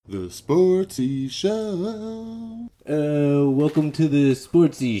The Sportsy Show. Welcome to the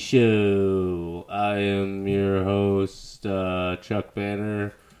Sportsy Show. I am your host, Chuck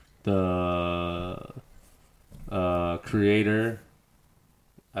Banner, the creator,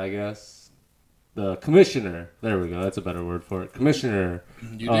 I guess. The commissioner. There we go. That's a better word for it. Commissioner.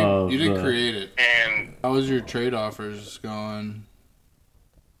 You did create it. And how was your trade offers going?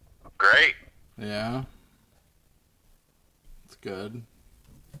 Great. Yeah. It's good.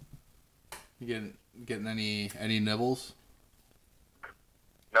 You getting any nibbles?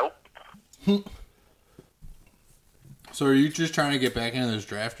 Nope. So are you just trying to get back into this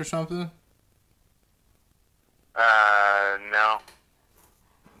draft or something? No.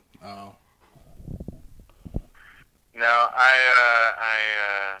 Oh. No,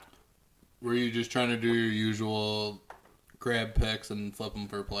 I Were you just trying to do your usual grab picks and flip them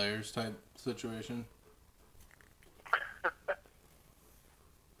for players type situation?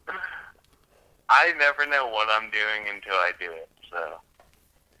 I never know what I'm doing until I do it, so.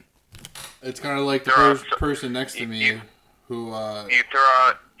 It's kind of like the person next to me who... You throw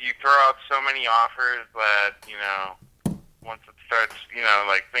out so many offers that, once it starts,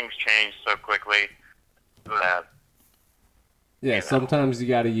 like things change so quickly that... Yeah, sometimes you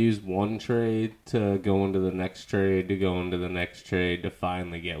got to use one trade to go into the next trade, to go into the next trade, to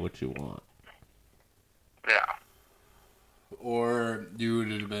finally get what you want. Yeah. Or you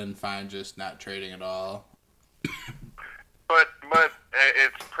would have been fine just not trading at all. But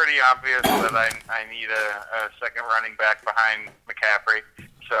it's pretty obvious that I need a second running back behind McCaffrey.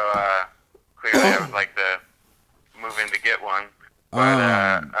 So clearly I would like to move in to get one. But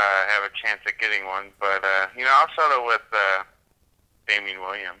have a chance at getting one. But I'll settle with Damien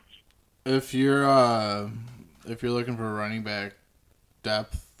Williams. If you're looking for running back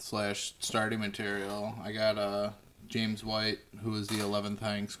depth / starting material, I got James White, who was the 11th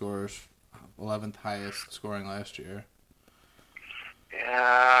highest scoring last year.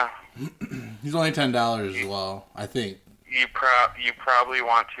 Yeah. He's only $10 as well, I think. You probably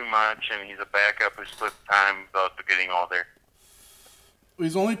want too much, and he's a backup who split time without getting older.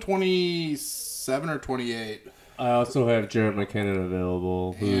 He's only 27 or 28. I also have Jarrett McKinnon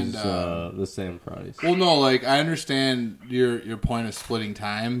available, who's the same price. Well, no, I understand your point of splitting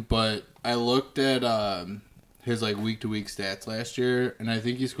time, but I looked at his week-to-week stats last year, and I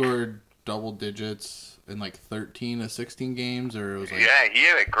think he scored double digits in 13 of 16 games, or it was yeah, he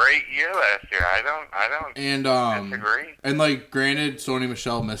had a great year last year. I don't disagree. And granted, Sony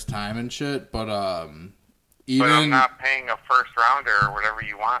Michel missed time and shit, but even but I'm not paying a first rounder or whatever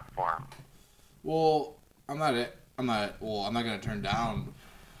you want for him. Well, I'm not gonna turn down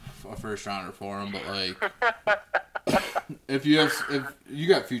a first rounder for him, but if you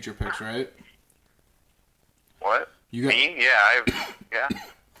got future picks, right? What? Me? Yeah, yeah.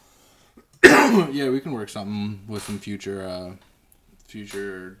 Yeah, we can work something with some future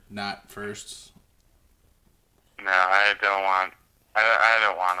not firsts. No, I don't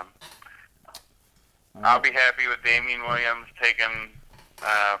want him. I'll be happy with Damien Williams taking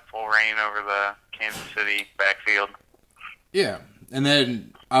full reign over the Kansas City backfield. Yeah, and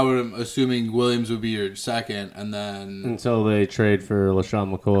then I'm assuming Williams would be your second, and then until they trade for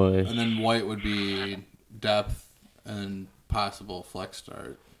LaShawn McCoy, and then White would be depth and possible flex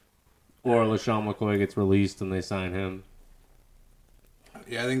start. Or LaShawn McCoy gets released and they sign him.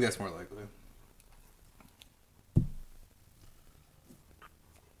 Yeah, I think that's more likely.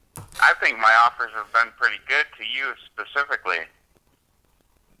 I think my offers have been pretty good to you specifically.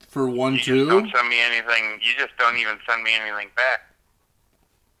 For 1-2? You just don't send me anything. You just don't even send me anything back.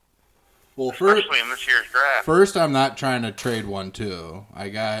 Well, especially in this year's draft. First, I'm not trying to trade 1-2. I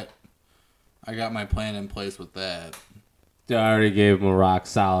got my plan in place with that. I already gave him a rock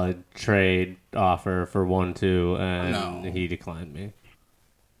solid trade offer for 1-2, and he declined me.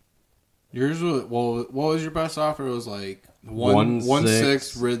 Yours was what was your best offer? It was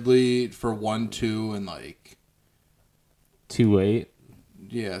 1-6 Ridley for 1-2 and 2-8.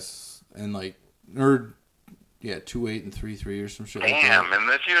 Yes, and 2-8 and 3-3 or some shit. Damn, in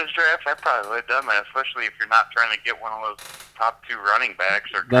this year's draft, I probably would have done that, especially if you're not trying to get one of those top 2 running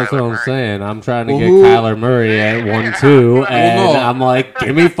backs or That's Kyler what I'm Murray. saying. I'm trying to get Kyler Murray at 1-2, and I'm like,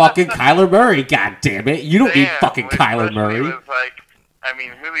 give me fucking Kyler Murray, god damn it. You don't need fucking Kyler Murray. With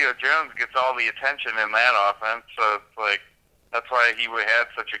Julio Jones gets all the attention in that offense, so it's that's why he had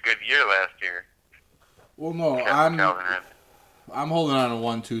such a good year last year. Well, no, I'm holding on to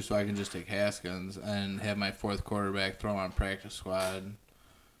 1-2 so I can just take Haskins and have my fourth quarterback throw him on practice squad.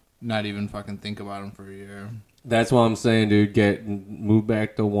 Not even fucking think about him for a year. That's what I'm saying, dude. Move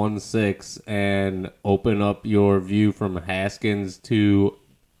back to 1-6 and open up your view from Haskins to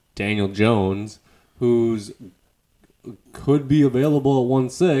Daniel Jones, who's could be available at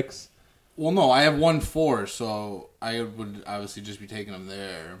 1.6. Well, no, I have 1.4, so I would obviously just be taking him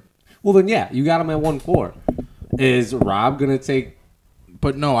there. Well, then, yeah, you got him at 1.4. Is Rob going to take...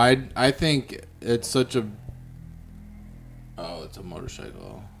 But no, I think it's such a... Oh, it's a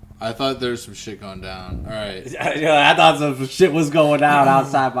motorcycle. I thought there was some shit going down. All right. I thought some shit was going down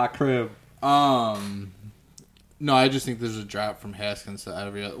outside my crib. No, I just think there's a drop from Haskins to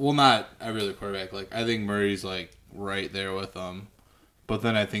every other... Well, not every other quarterback. Like, I think Murray's, like, right there with them. But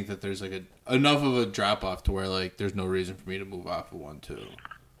then I think that there's, like, enough of a drop-off to where, like, there's no reason for me to move off of 1-2.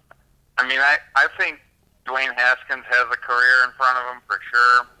 I mean, I think Dwayne Haskins has a career in front of him for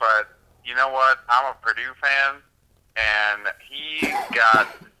sure, but you know what? I'm a Purdue fan, and he got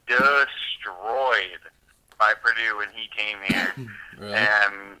destroyed by Purdue when he came here. Really?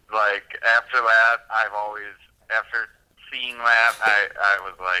 And, like, after that, after seeing that, I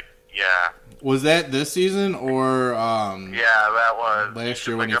was like, yeah. Was that this season or Yeah, that was. last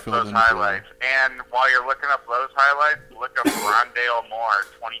year when Look he up filled those in? highlights. And while you're looking up those highlights, look up Rondale Moore,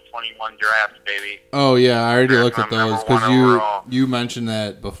 2021 draft, baby. Oh yeah, I already That's looked at my number those because one overall. you mentioned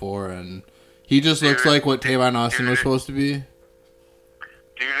that before, and he just looks Dude, like what Tavon Austin was supposed to be. Dude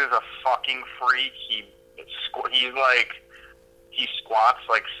is a fucking freak. He squats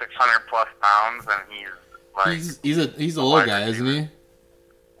like 600 plus pounds, and he's like, He's a little guy, isn't he?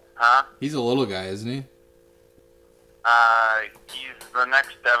 huh? He's a little guy, isn't he? He's the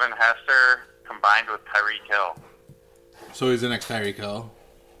next Devin Hester combined with Tyreek Hill. So he's the next Tyreek Hill.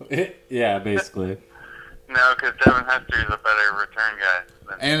 Yeah, basically. No, because Devin Hester is a better return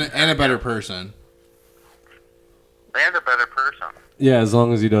guy. And a better person. And a better person. Yeah, as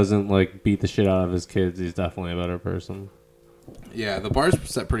long as he doesn't, like, beat the shit out of his kids, he's definitely a better person. Yeah, the bar's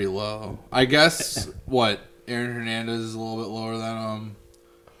set pretty low. I guess, Aaron Hernandez is a little bit lower than him.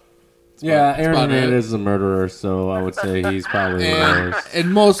 Yeah, That's Aaron about it. Hernandez is a murderer, so I would say he's probably the worst.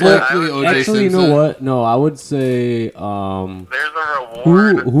 And most likely OJ Actually, Simpson. you know what? No, I would say There's a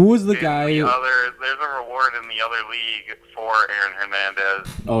reward. who was the in guy? there's a reward in the other league for Aaron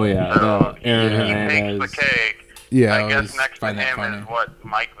Hernandez. Oh yeah, So no, Aaron he Hernandez. takes the cake. Yeah, I I guess always next to find that him funny. is what,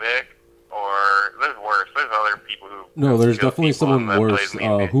 Mike Vick, or there's worse. There's other people who. No, there's kill definitely people someone that worse. plays in the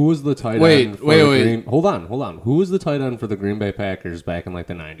NBA. Who was the tight Wait, end? For wait, the wait. Green... Hold on. Who was the tight end for the Green Bay Packers back in like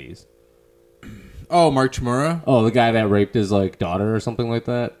the 90s? Oh, Mark Chmura? Oh, the guy that raped his like daughter or something like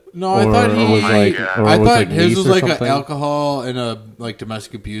that. No, I thought he- was Oh my like. God. Or I was, thought like, his niece was or like an something. alcohol and a like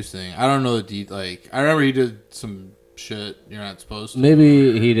domestic abuse thing. I don't know the I remember he did some shit you're not supposed to.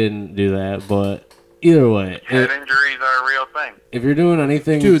 Maybe he didn't do that, but either way, Head injuries are a real thing. if you're doing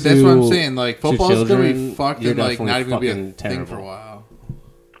anything, Dude, that's to- what I'm saying. Like to football's gonna be children, fucked you're and like not even gonna be a definitely thing fucking for a terrible. while.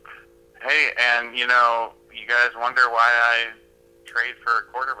 Hey, and you know, you guys wonder why I trade for a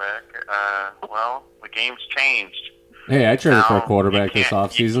quarterback. Well, the game's changed. Hey, I traded for a Now, quarterback you this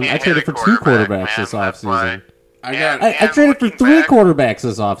can't- you offseason. I can't traded hit for a two quarterback, quarterbacks this man. That's why- offseason. I got I traded for looking 3 back- quarterbacks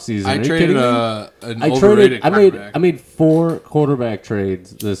this offseason. I Are you traded kidding me? an I overrated traded. quarterback. I made 4 quarterback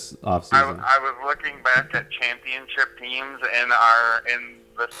trades this I offseason. was looking back at championship teams in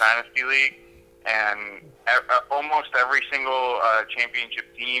the Dynasty League, and almost every single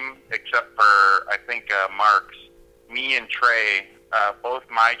championship team, except for I think Mark's, me and Trey, both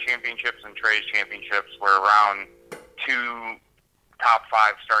my championships and Trey's championships were around 2 top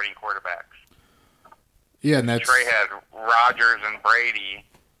 5 starting quarterbacks. Yeah, and that's Trey had Rodgers and Brady,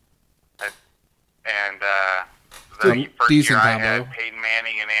 and the first decent year I combo. had Peyton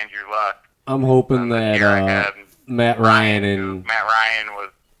Manning and Andrew Luck. I'm hoping The that year I had Matt Ryan and Matt Ryan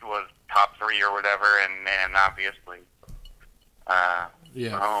was top 3 or whatever, and obviously,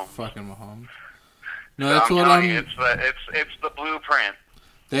 yeah, Mahomes. fucking Mahomes. No, so that's I'm what telling you, I'm. it's the blueprint.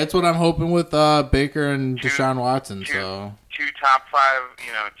 That's what I'm hoping with Baker and Two- Deshaun Watson. two- So Two top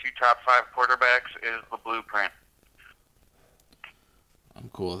 5 quarterbacks is the blueprint. I'm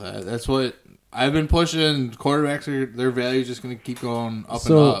cool with that. That's what I've been pushing. Quarterbacks their value is just going to keep going up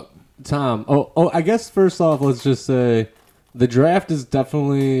So- and up. Tom. I guess first off, let's just say the draft has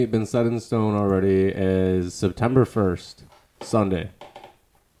definitely been set in stone already as September 1st, Sunday.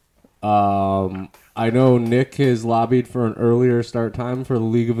 I know Nick has lobbied for an earlier start time for the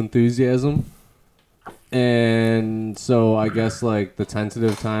League of Enthusiasm. And so I guess like the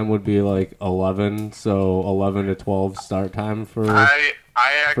tentative time would be like 11, so 11 to 12 start time for I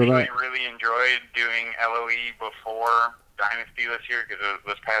actually that. really enjoyed doing LOE before Dynasty this year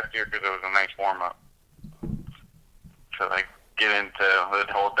this past year because it was a nice warm up. So like get into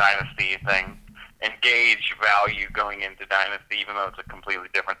the whole Dynasty thing and gauge value going into Dynasty, even though it's a completely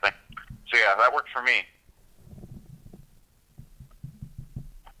different thing. So yeah, that works for me.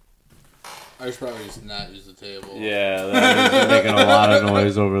 I should probably just not use the table. Yeah, you're making a lot of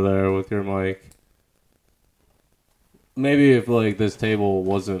noise over there with your mic. Maybe if like this table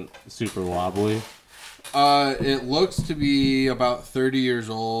wasn't super wobbly. It looks to be about 30 years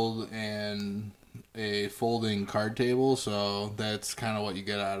old and a folding card table, so that's kind of what you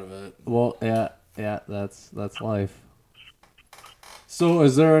get out of it. Well, yeah, that's life. So,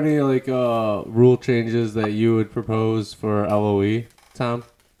 is there any like rule changes that you would propose for LOE, Tom?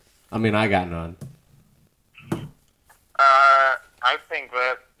 I mean, I got none. I think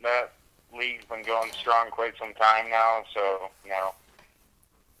that league's been going strong quite some time now, so,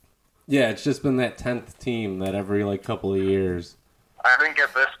 Yeah, it's just been that 10th team that every like couple of years. I think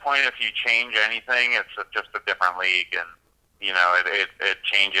at this point, if you change anything, it's just a different league, and, it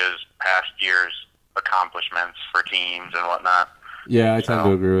changes past years' accomplishments for teams and whatnot. Yeah, I tend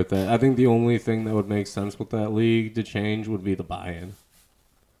to agree with that. I think the only thing that would make sense with that league to change would be the buy-in.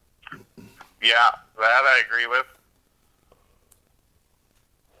 Yeah, that I agree with.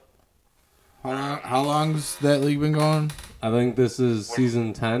 How long's that league been going? I think this is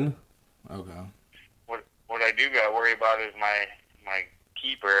season 10. Okay. What I do got to worry about is my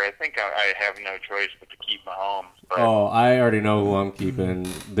keeper. I think I have no choice but to keep Mahomes. But Oh, I already know who I'm keeping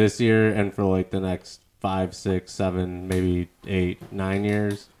this year and for like the next 5, 6, 7, maybe 8, 9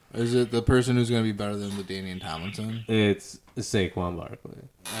 years. Is it the person who's going to be better than the Damian Tomlinson? It's Saquon Barkley.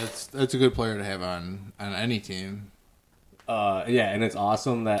 That's a good player to have on any team. Yeah, and it's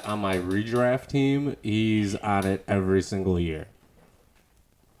awesome that on my redraft team, he's on it every single year.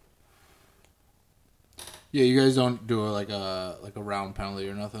 Yeah, you guys don't do a round penalty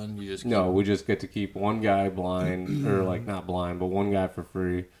or nothing. You just No, we just get to keep one guy blind, or like not blind, but one guy for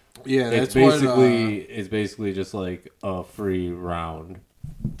free. Yeah, that's it's basically just like a free round.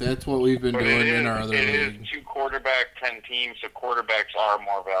 That's what we've been doing in our other It league. is 2 quarterback, 10 teams, so quarterbacks are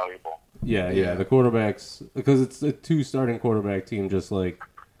more valuable. Yeah, the quarterbacks, because it's a 2 starting quarterback team, just like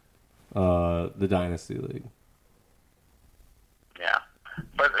the Dynasty League. Yeah.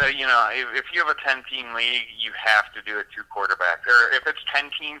 But, if you have a 10-team league, you have to do a 2 quarterback. Or if it's 10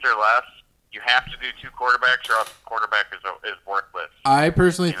 teams or less, you have to do 2 quarterbacks or else the quarterback is worthless. I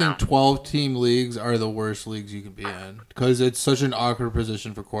personally think 12-team leagues are the worst leagues you can be in because it's such an awkward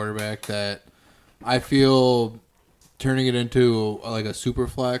position for quarterback that I feel turning it into like a super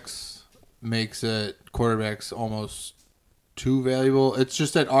flex makes it quarterbacks almost too valuable. It's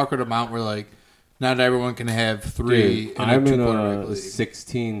just that awkward amount where like not everyone can have 3 Dude, in I'm in quarterback a league.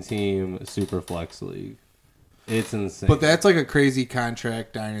 16-team super flex league. It's insane. But that's like a crazy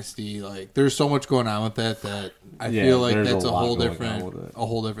contract dynasty. Like, there's so much going on with that I feel like there's that's a a lot whole going different, on with it. a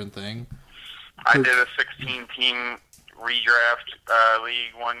whole different thing. I did a 16-team redraft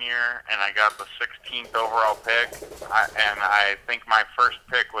league one year, and I got the 16th overall pick. I think my first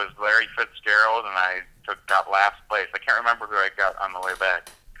pick was Larry Fitzgerald, and I got last place. I can't remember who I got on the way back.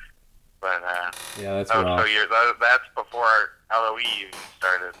 But yeah, that's that was rough. that's before LOE even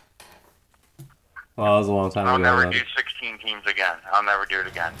started. Well, that was a long time I'll ago. never then. do 16 teams again. I'll never do it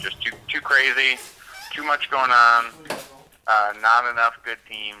again. Just too crazy, too much going on, not enough good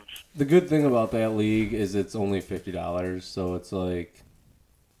teams. The good thing about that league is it's only $50, so it's like,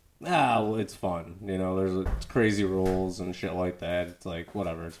 well, it's fun. You know, there's crazy rules and shit like that. It's like,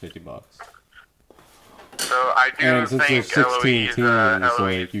 whatever, it's $50. So I do And since think there's 16 LOE's, teams, LOE's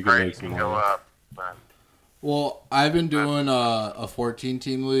like, you can price make some can go money. up. But Well, I've been doing a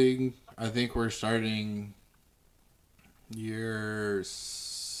 14-team league. I think we're starting year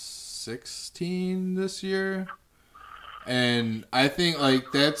 16 this year. And I think,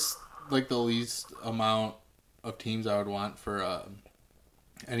 like, that's, like, the least amount of teams I would want for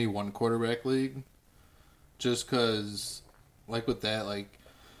any one quarterback league. Just because, like, with that, like,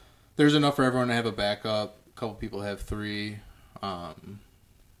 there's enough for everyone to have a backup. A couple people have 3. I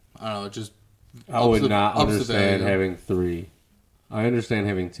don't know, it just I would not ups the understand value. having 3. I understand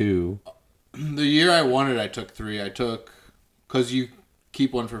having 2. The year I won it, I took 3. I took, because you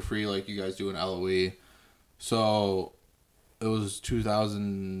keep one for free like you guys do in LOE. So it was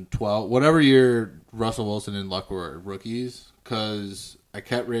 2012. Whatever year Russell Wilson and Luck were rookies, because I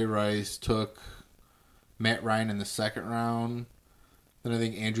kept Ray Rice, took Matt Ryan in the 2nd round, then I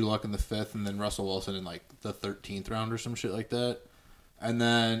think Andrew Luck in the 5th, and then Russell Wilson in like the 13th round or some shit like that. And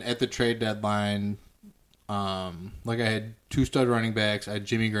then at the trade deadline, like I had 2 stud running backs. I had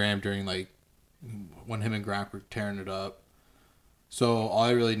Jimmy Graham during like when him and Gronk were tearing it up. So all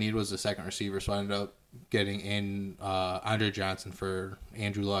I really need was a second receiver. So I ended up getting in Andre Johnson for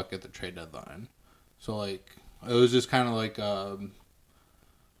Andrew Luck at the trade deadline. So like it was just kind of like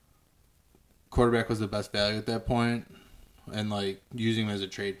quarterback was the best value at that point. and like using them as a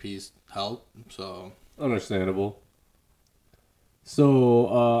trade piece help. So Understandable.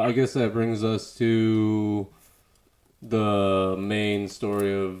 So I guess that brings us to the main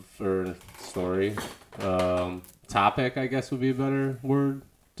topic, I guess would be a better word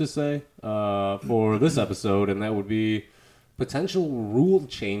to say for this episode, and that would be potential rule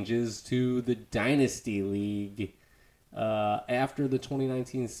changes to the Dynasty League. After the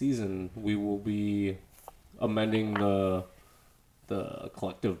 2019 season, we will be amending the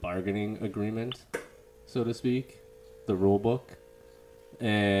collective bargaining agreement, so to speak, the rule book,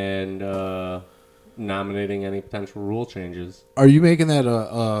 and nominating any potential rule changes. are you making that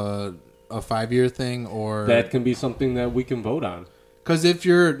a 5-year thing, or That can be something that we can vote on. because if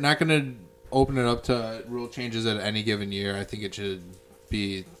you're not going to open it up to rule changes at any given year, I think it should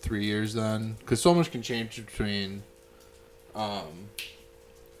be 3 years then, because so much can change between now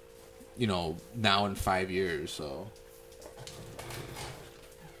and 5 years. So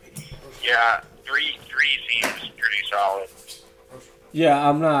Yeah, three seems pretty solid. Yeah,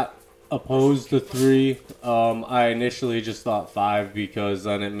 I'm not opposed to 3. I initially just thought 5 because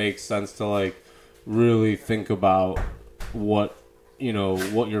then it makes sense to like really think about what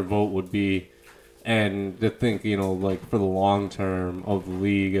your vote would be, and to think like for the long term of the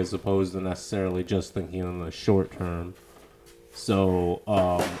league as opposed to necessarily just thinking in the short term. So,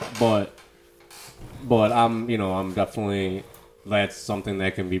 but I'm definitely, that's something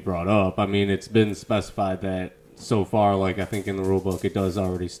that can be brought up. I mean, it's been specified that so far, like I think in the rule book, it does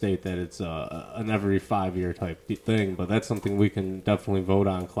already state that it's an every 5-year type thing. But that's something we can definitely vote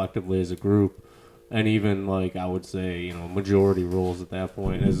on collectively as a group, and even like I would say, majority rules at that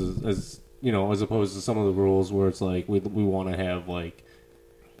point, as opposed to some of the rules where it's like we want to have like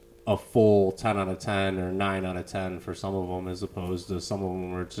a full 10 out of 10 or 9 out of 10 for some of them, as opposed to some of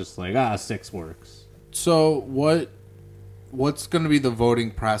them where it's just like 6 works. So what's going to be the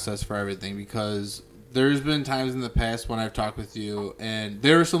voting process for everything? Because there's been times in the past when I've talked with you, and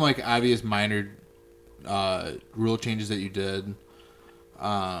there were some like obvious minor rule changes that you did,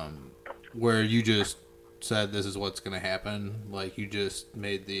 where you just said this is what's going to happen, like you just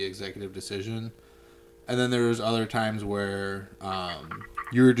made the executive decision. And then there was other times where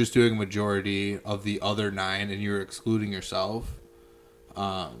you were just doing a majority of the other 9 and you were excluding yourself.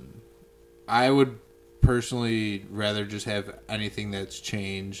 I would personally rather just have anything that's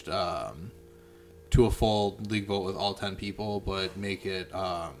changed to a full league vote with all 10 people, but make it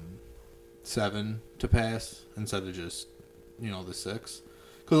 7 to pass instead of just the 6.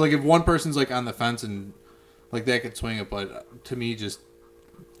 Because like if one person's like on the fence and like that could swing it, but to me just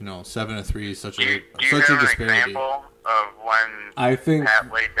 7 to 3 is such Do a you such a have an disparity. example of when I think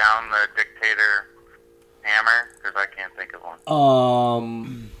Pat laid down the dictator hammer? Because I can't think of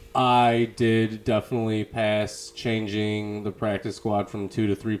one. I did definitely pass changing the practice squad from 2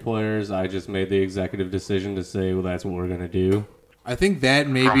 to 3 players. I just made the executive decision to say, well, that's what we're gonna do. I think that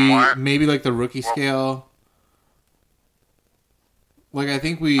From what? maybe like the rookie scale. Like I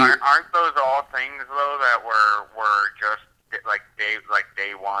think we Aren't those all things though that were just like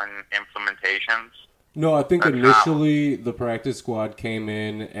day one implementations? No, I think That's initially the practice squad came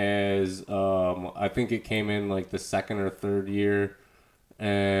in as I think it came in like the 2nd or 3rd year,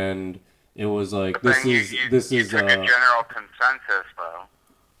 and it was like But then you took a general consensus though.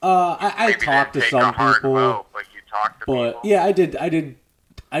 I Maybe talked to didn't take some a hard people, vote, but you talked to but people. yeah,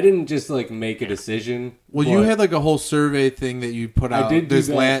 I didn't just like make a decision. Well, you but had like a whole survey thing that you put I out did do this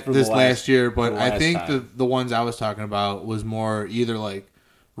that for the last last- year, for but the I last think time. the ones I was talking about was more either like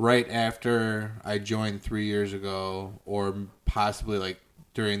right after I joined 3 years ago, or possibly like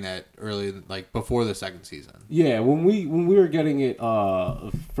during that early, like before the second season. Yeah, when we were getting it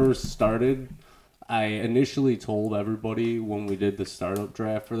first started, I initially told everybody when we did the startup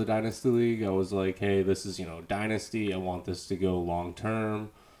draft for the Dynasty League, I was like, hey, this is, Dynasty. I want this to go long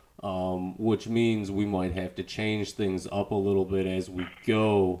term, which means we might have to change things up a little bit as we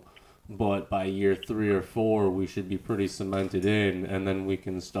go. But by year 3 or 4, we should be pretty cemented in, and then we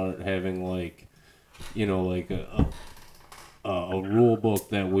can start having like a rule book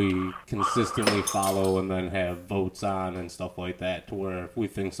that we consistently follow, and then have votes on and stuff like that, to where if we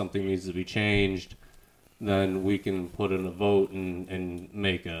think something needs to be changed, then we can put in a vote and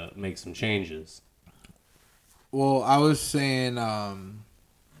make some changes. Well, I was saying,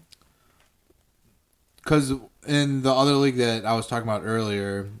 because in the other league that I was talking about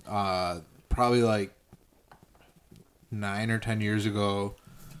earlier, probably like 9 or 10 years ago,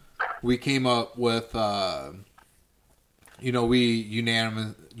 we came up with, we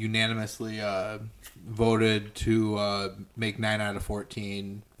unanimously voted to make 9 out of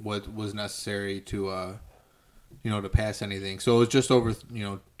 14 what was necessary to to pass anything. So it was just over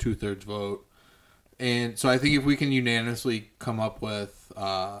 2/3 vote. And so I think if we can unanimously come up with,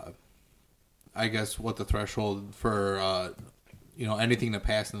 I guess, what the threshold for, anything to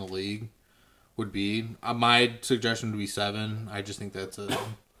pass in the league would be, my suggestion would be 7. I just think that's a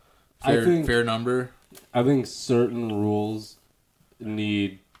fair number. I think certain rules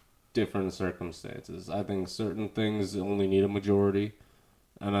need different circumstances. I think certain things only need a majority,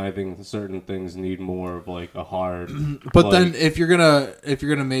 and I think certain things need more of like a hard. But then if you're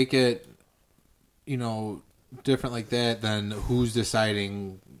gonna make it, different like that, then who's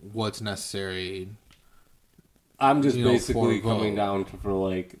deciding what's necessary? I'm just basically coming down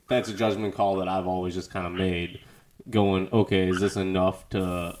to that's a judgment call that I've always just kind of made. Going, okay, is this enough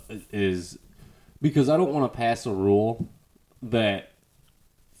because I don't want to pass a rule that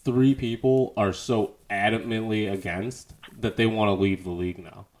 3 people are so adamantly against that they want to leave the league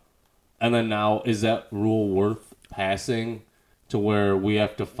now. And then now, is that rule worth passing to where we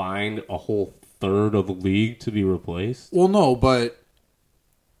have to find a whole third of the league to be replaced? Well, no, but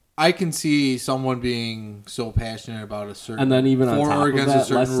I can see someone being so passionate about a certain, and then even on top of that,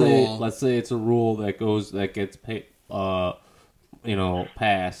 rule. Let's say it's a rule that gets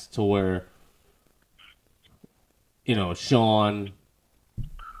passed to where Sean,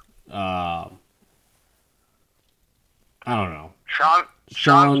 I don't know,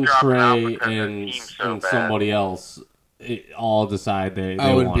 Sean, Trey, and somebody else all decide they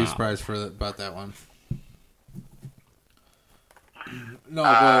I wouldn't be out. surprised about that one. No,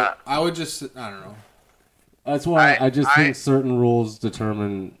 but I would just, I don't know. That's why I think certain rules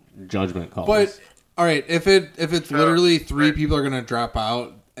determine judgment calls. But all right, if it's literally 3 people are gonna drop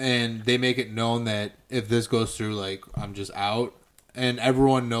out, and they make it known that if this goes through, like, I'm just out, and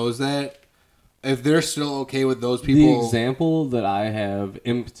everyone knows that, if they're still okay with those people, the example that I have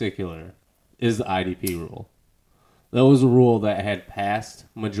in particular is the IDP rule. That was a rule that had passed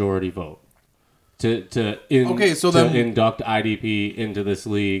majority vote to induct IDP into this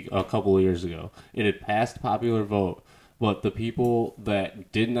league a couple of years ago. It had passed popular vote, but the people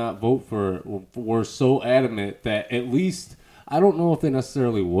that did not vote for it were so adamant that at least, I don't know if they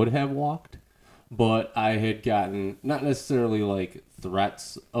necessarily would have walked, but I had gotten not necessarily like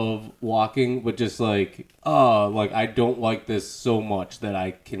threats of walking, but just like I don't like this so much that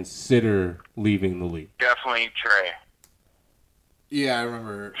I consider leaving the league. Definitely Trey. Yeah, I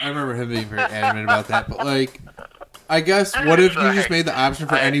remember him being very adamant about that. But like, I guess what if you just made the option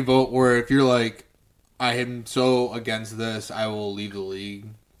for any vote, where if you're like, I am so against this, I will leave the league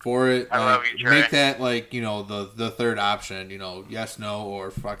for it. I love you, Trey. Make that the third option. Yes, no,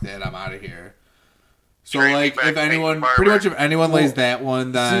 or fuck that, I'm out of here. So Trey, like, if anyone, pretty much if anyone lays that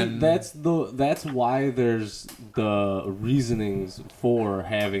one, then that's why there's the reasonings for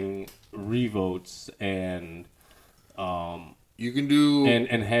having revotes and you can do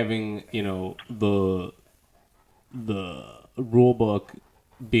and having the rule book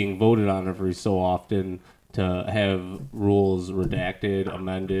being voted on every so often to have rules redacted,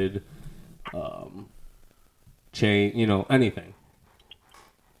 amended, change, anything.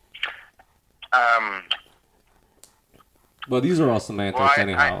 But these are all semantics,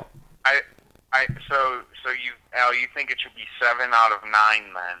 anyhow. So you think it should be 7 out of 9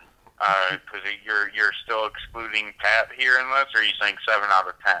 then? Because you're still excluding Pat here in this, or are you saying 7 out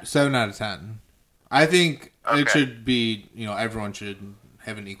of 10? 7 out of 10. I think it Okay. should be, everyone should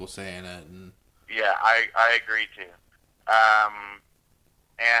have an equal say in it. And Yeah, I agree too.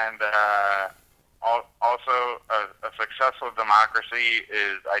 Also, a successful democracy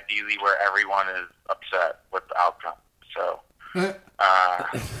is ideally where everyone is upset with the outcome. So that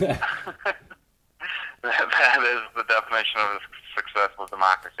is the definition of a successful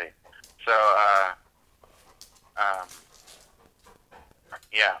democracy. So,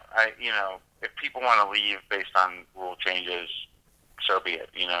 if people want to leave based on rule changes, so be it.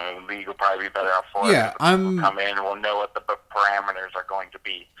 The league will probably be better off for it. Yeah, We'll come in and we'll know what the parameters are going to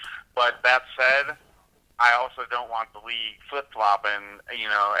be. But that said, I also don't want the league flip-flopping,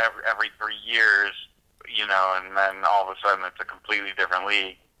 every 3 years, and then all of a sudden it's a completely different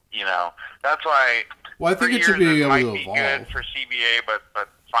league. That's why. Well, I think 3 it should years be able might to be evolve. good for CBA, but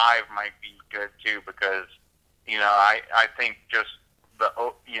 5 might be good too because, I think just the.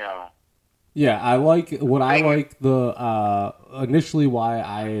 Yeah, I like the initially why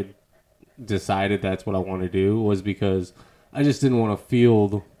I had decided that's what I want to do was because I just didn't want to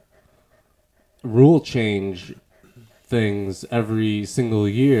field rule change things every single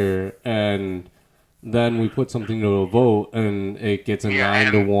year and then we put something to a vote, and it gets a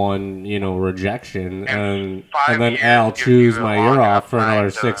Yeah, 9-1, rejection, and 5 then years I'll gives you choose a my long year enough off for another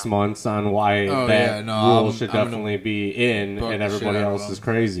time to- 6 months on why Oh, that yeah, no, rule I'm- should I'm gonna definitely be in, bug and the shit everybody out of else them. is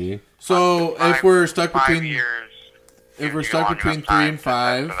crazy. So if we're stuck 5 between years, if gives we're you stuck long between enough 3 time and to test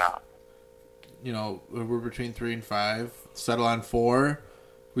 5, it out. if we're between 3 and 5, settle on 4.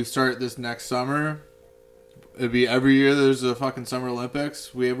 We start this next summer. It'd be every year there's a fucking Summer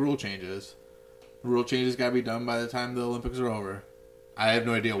Olympics. We have rule changes. Rule changes got to be done by the time the Olympics are over. I have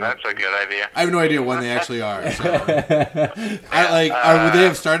no idea when. That's a good idea. I have no idea when they actually are. So. Would they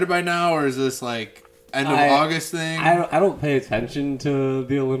have started by now, or is this like end of August thing? I don't pay attention to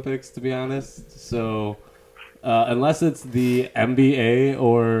the Olympics, to be honest. So unless it's the NBA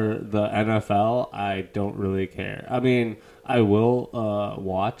or the NFL, I don't really care. I mean, I will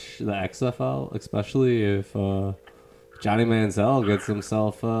watch the XFL, especially if Johnny Manziel gets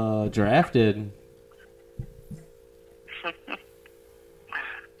himself drafted.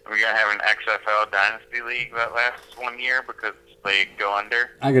 We're gonna have an XFL Dynasty League that lasts 1 year because they go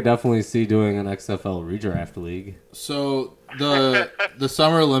under. I could definitely see doing an XFL redraft league. So the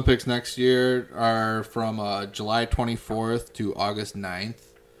Summer Olympics next year are from July 24th to August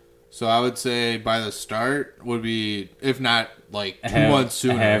 9th. So I would say by the start would be, if not like 2 months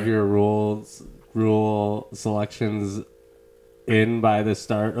sooner. Have your rule selections in by the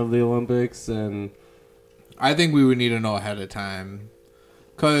start of the Olympics, and I think we would need to know ahead of time,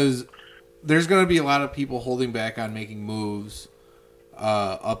 because there's going to be a lot of people holding back on making moves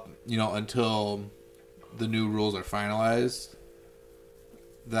until the new rules are finalized.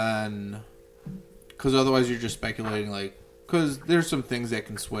 Then, because otherwise you're just speculating, because there's some things that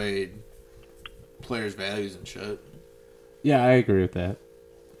can sway players' values and shit. yeah, I agree with that.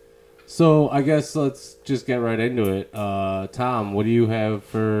 So I guess let's just get right into it. Tom, what do you have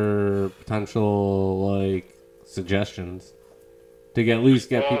for potential suggestions to at least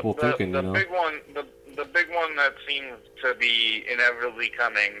get people thinking? The big one, the big one that seems to be inevitably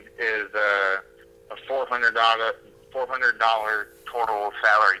coming is a $400 total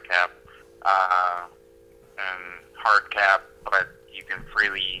salary cap, and hard cap, but you can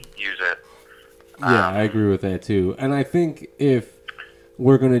freely use it. Yeah, I agree with that too. And I think if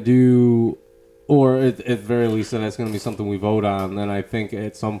we're going to do, or at the very least that that's going to be something we vote on, then I think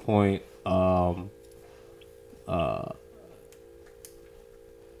at some point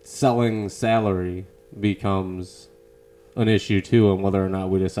selling salary becomes an issue too, and whether or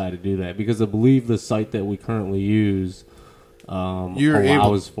not we decide to do that. Because I believe the site that we currently use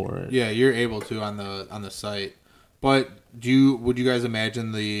allows for it. Yeah, you're able to on the site. But would you guys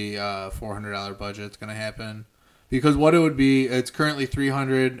imagine the $400 budget's going to happen? Because what it would be, it's currently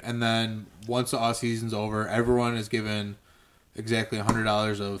 $300, and then once the off season's over, everyone is given exactly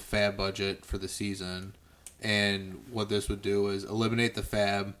 $100 of fab budget for the season. And what this would do is eliminate the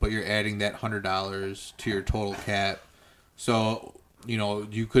fab, but you're adding that $100 to your total cap. So,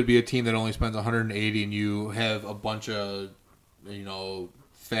 you could be a team that only spends $180, and you have a bunch of,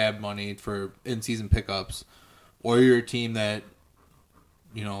 fab money for in-season pickups. Or you're a team that,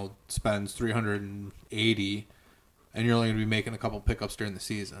 spends $380, and you're only going to be making a couple pickups during the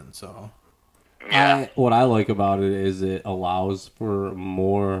season. So, Yeah. What I like about it is it allows for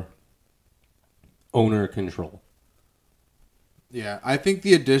more owner control. yeah, I think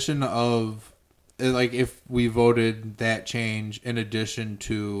the addition of, if we voted that change in addition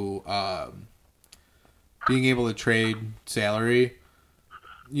to being able to trade salary,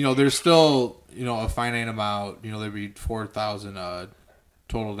 there's still, a finite amount, there'd be 4,000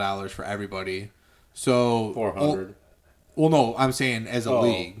 total dollars for everybody. So 400. Well, no, I'm saying as a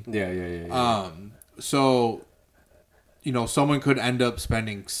league. Yeah. So, someone could end up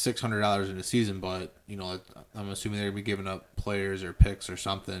spending $600 in a season, but, I'm assuming they're going to be giving up players or picks or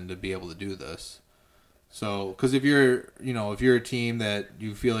something to be able to do this. So, because if you're a team that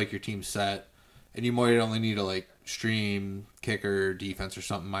you feel like your team's set, and you might only need to, stream, kicker, defense, or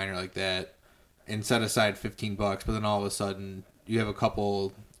something minor like that, and set aside $15, but then all of a sudden you have a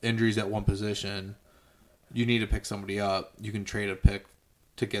couple injuries at one position, you need to pick somebody up, you can trade a pick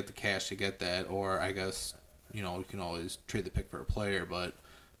to get the cash to get that, or I guess, you can always trade the pick for a player, but,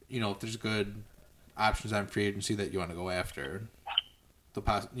 if there's good options on free agency that you want to go after, the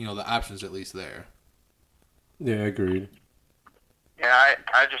option's at least there. Yeah, agreed. Yeah,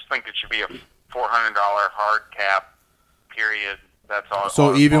 I just think it should be a $400 hard cap, period. That's all. So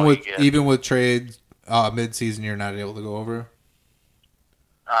all even you get. with trades mid-season, you're not able to go over?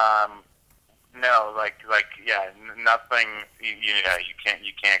 No, nothing.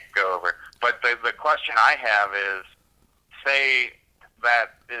 You can't go over. But the question I have is, say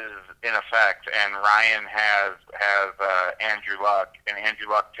that is in effect, and Ryan has Andrew Luck, and Andrew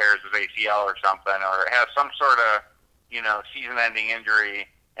Luck tears his ACL or something, or has some sort of season-ending injury,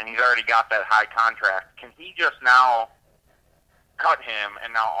 and he's already got that high contract, can he just now cut him,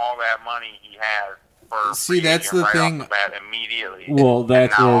 and now all that money he has for that's the right thing. off the bat immediately? Well,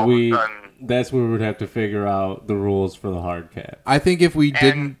 that's And now where all of a we sudden- that's where we'd have to figure out the rules for the hard cap. I think if we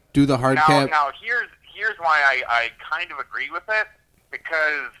didn't do the hard cap, Now here's why I kind of agree with it,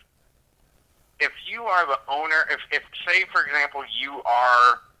 because if you are the owner, if say for example you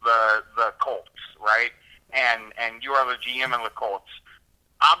are the Colts, right, and you are the GM of the Colts,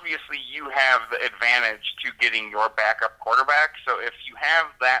 obviously you have the advantage to getting your backup quarterback. So if you have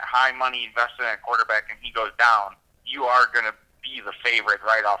that high money invested in a quarterback and he goes down, you are going to be the favorite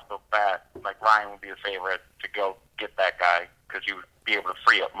right off the bat. Like Ryan would be the favorite to go get that guy because you would be able to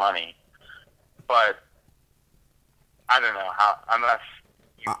free up money. But I don't know how, unless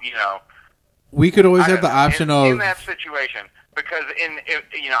we could always I have don't the know. option in of that situation, because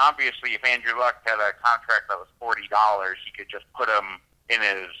obviously if Andrew Luck had a contract that was $40, he could just put him in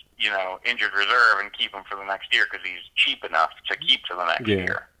his injured reserve and keep him for the next year because he's cheap enough to keep to the next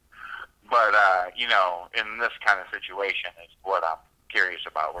year. But in this kind of situation is what I'm curious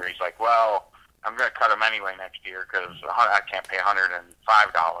about, where he's like, well, I'm going to cut him anyway next year because I can't pay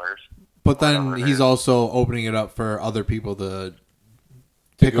 $105. But then he's also opening it up for other people to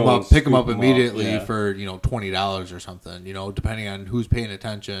pick him up immediately for $20 or something. Depending on who's paying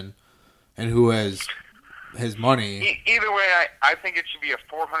attention and who has his money. Either way, I think it should be a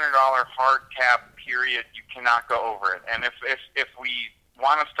 $400 hard cap. Period. You cannot go over it. And if we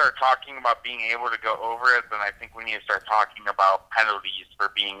want to start talking about being able to go over it, then I think we need to start talking about penalties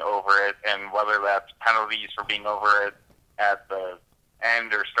for being over it, and whether that's penalties for being over it at the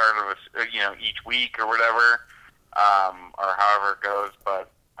end or start of each week or whatever, or however it goes.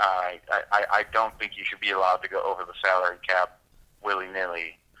 But I don't think you should be allowed to go over the salary cap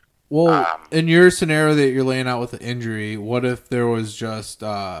willy-nilly. Well, in your scenario that you're laying out with the injury, what if there was just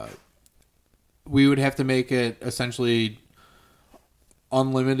we would have to make it essentially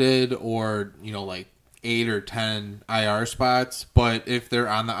unlimited, or like 8 or 10 IR spots, but if they're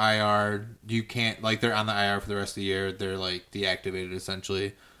on the IR, you can't, like, they're on the IR for the rest of the year, they're like deactivated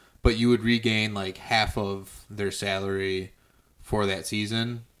essentially, but you would regain like half of their salary for that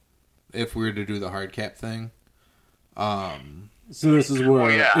season if we were to do the hard cap thing. So this is where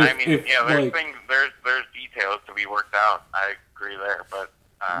there's details to be worked out. I agree there, but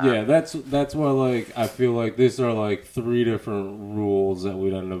that's why I feel like these are 3 different rules that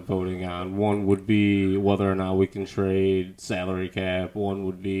we'd end up voting on. One would be whether or not we can trade salary cap. One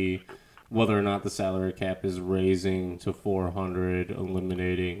would be whether or not the salary cap is raising to 400,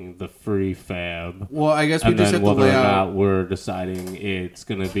 eliminating the free fab. Well, I guess we just have to whether lay or out. not we're deciding it's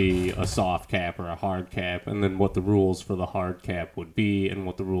going to be a soft cap or a hard cap, and then what the rules for the hard cap would be, and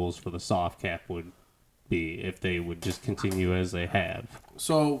what the rules for the soft cap would be if they would just continue as they have.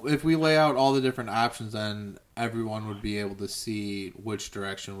 So if we lay out all the different options, then everyone would be able to see which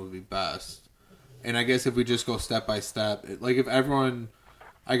direction would be best. And I guess if we just go step by step, like if everyone,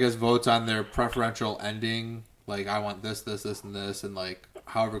 I guess, votes on their preferential ending, like I want this, this, this, and this, and like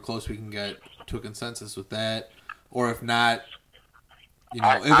however close we can get to a consensus with that, or if not,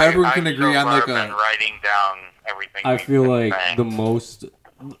 if everyone can agree on like been writing down everything. I feel like saying. the most,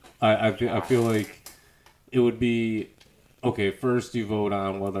 I feel like it would be, okay, first you vote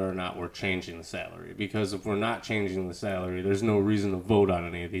on whether or not we're changing the salary, because if we're not changing the salary, there's no reason to vote on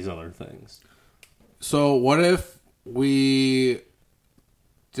any of these other things. So what if we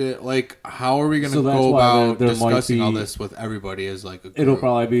did, how are we going to So that's go why about there might discussing all be- this with everybody as like a group? It'll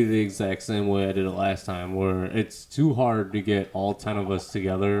probably be the exact same way I did it last time, where it's too hard to get all 10 of us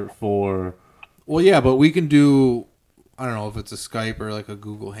together for... Well, yeah, but we can do, I don't know if it's a Skype or like a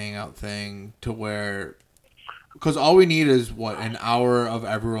Google Hangout thing to where, because all we need is an hour of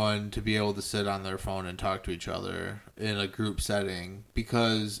everyone to be able to sit on their phone and talk to each other in a group setting.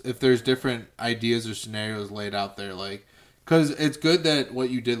 Because if there's different ideas or scenarios laid out there, because it's good that what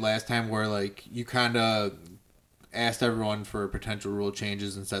you did last time, where you kind of asked everyone for potential rule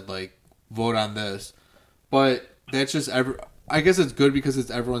changes and said vote on this, but that's just I guess it's good because it's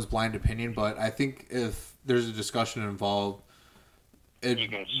everyone's blind opinion. But I think if there's a discussion involved, you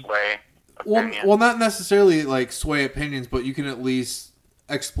can sway. Well, not necessarily sway opinions, but you can at least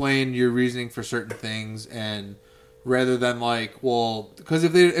explain your reasoning for certain things, and rather than because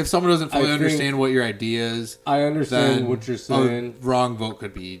if someone doesn't fully understand what your idea is, I understand then what you're saying. A wrong vote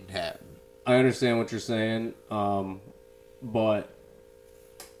could be had. I understand what you're saying, but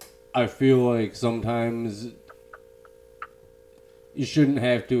I feel like sometimes you shouldn't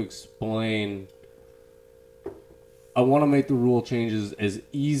have to explain. I want to make the rule changes as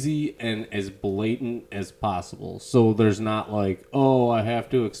easy and as blatant as possible. So there's not like, oh, I have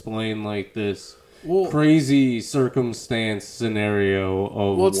to explain like this crazy circumstance scenario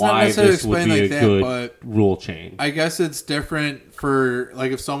of why this would be a good rule change. I guess it's different for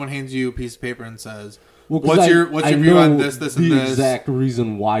like if someone hands you a piece of paper and says, well, what's your view on this, and this? The exact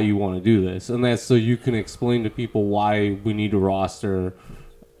reason why you want to do this. And that's so you can explain to people why we need to roster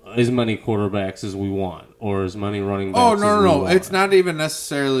as many quarterbacks as we want, or as many running backs. Oh no! It's not even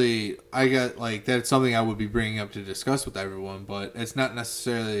necessarily. I get like that's something I would be bringing up to discuss with everyone, but it's not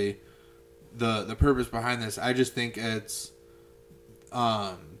necessarily the purpose behind this. I just think it's,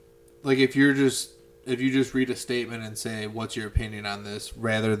 like if you just read a statement and say what's your opinion on this,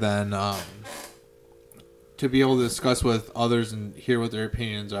 rather than to be able to discuss with others and hear what their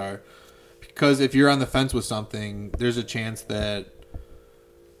opinions are, because if you're on the fence with something, there's a chance that,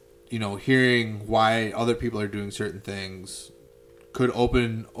 you know, hearing why other people are doing certain things could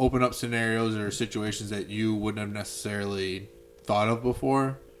open up scenarios or situations that you wouldn't have necessarily thought of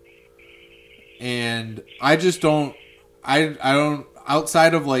before. And I just don't, I don't,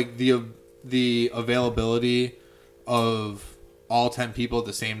 outside of like the availability of all 10 people at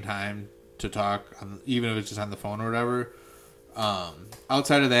the same time to talk, even if it's just on the phone or whatever,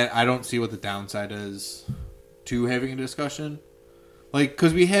 outside of that, I don't see what the downside is to having a discussion. Like,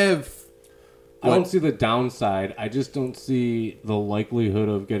 because we have... I don't see the downside. I just don't see the likelihood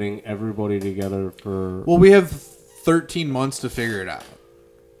of getting everybody together for... Well, we have 13 months to figure it out.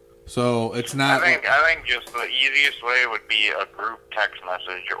 So, it's not... I think just the easiest way would be a group text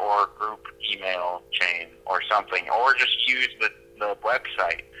message or group email chain or something. Or just use the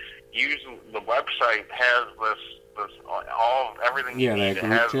website. Use the website has everything you need. It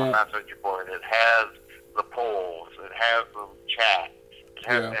has the message board. It has the polls. It has the chat.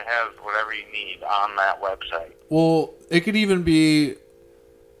 It has whatever you need on that website. Well, it could even be,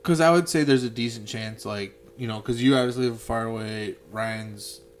 because I would say there's a decent chance, like, you know, because you obviously live far away.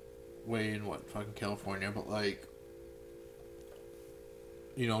 Ryan's way in fucking California, but like,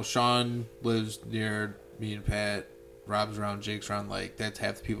 you know, Sean lives near me and Pat. Rob's around, Jake's around. Like, that's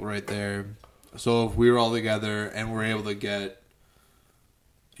half the people right there. So if we were all together and we're able to get,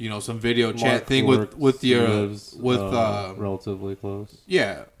 you know, some video chat thing with relatively close.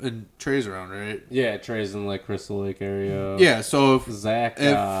 Yeah, and Trey's around, right? Yeah, Trey's in like Crystal Lake area. Yeah, so if Zach,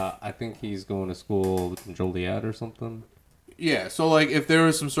 I think he's going to school in Joliet or something. Yeah, so like if there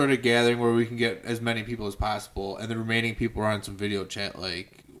was some sort of gathering where we can get as many people as possible, and the remaining people are on some video chat,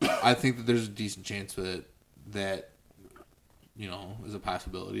 like I think that there's a decent chance that you know is a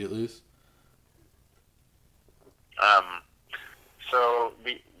possibility at least. So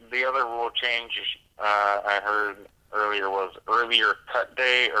the other rule change I heard earlier was earlier cut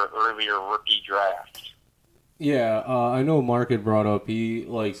day or earlier rookie draft. Yeah, I know Mark had brought up he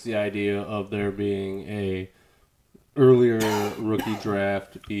likes the idea of there being a earlier rookie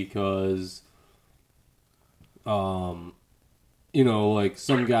draft because, you know, like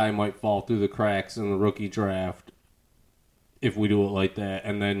some guy might fall through the cracks in the rookie draft if we do it like that,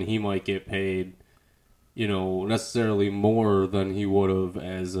 and then he might get paid, you know, necessarily more than he would have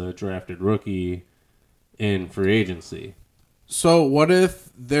as a drafted rookie in free agency. So what if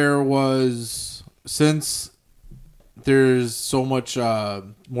there was, since there's so much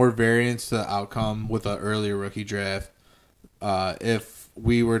more variance to the outcome with an earlier rookie draft, if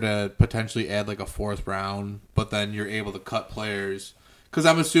we were to potentially add like a fourth round, but then you're able to cut players, because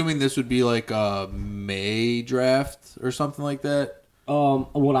I'm assuming this would be like a May draft or something like that.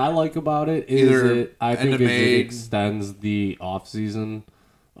 What I like about it is it extends the off season.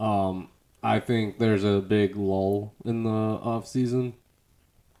 I think there's a big lull in the off season.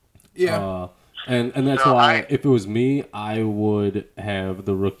 Yeah. And that's why if it was me, I would have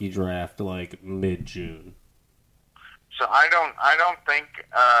the rookie draft like mid-June. So I don't think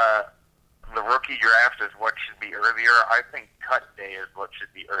the rookie draft is what should be earlier. I think cut day is what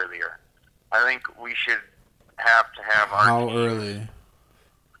should be earlier. I think we should have to have our How early?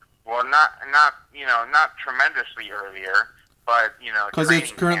 Well, not tremendously earlier, but you know, because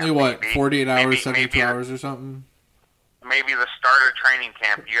it's currently camp, 48 hours, 72 hours or something. Maybe the start of training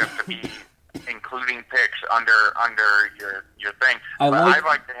camp, you have to be including picks under your thing. I'd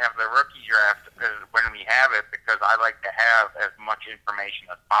like to have the rookie draft when we have it, because I like to have as much information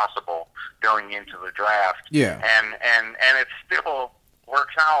as possible going into the draft. Yeah, and it still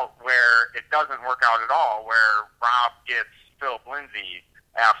works out where it doesn't work out at all, where Rob gets Philip Lindsay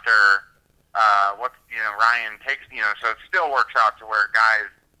after Ryan takes, so it still works out to where guys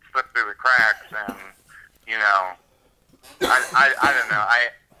slip through the cracks and, I don't know.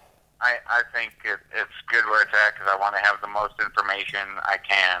 I think it's good where it's at because I want to have the most information I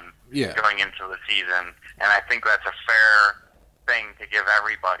can Yeah. going into the season, and I think that's a fair thing to give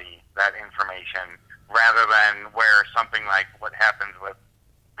everybody that information, rather than where something like what happens with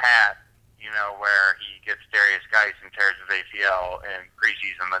Pat, where he gets Darius Geis and tears his ACL in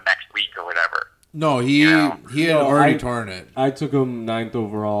preseason the next week or whatever. No, he Yeah. he had No, already torn it. I took him 9th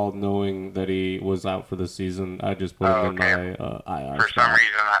overall, knowing that he was out for the season. I just put him okay. in my IR For some spot.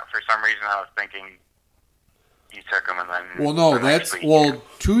 reason, I was thinking you took him and then. Well, no, the next that's week.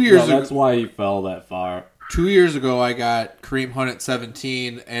 2 years No, ago. that's why he fell that far. 2 years ago, I got Kareem Hunt at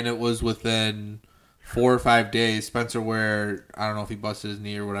 17, and it was within 4 or 5 days. Spencer Ware, I don't know if he busted his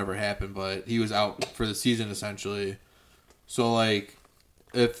knee or whatever happened, but he was out for the season essentially. So, like,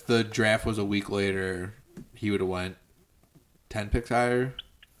 if the draft was a week later, he would have went 10 picks higher.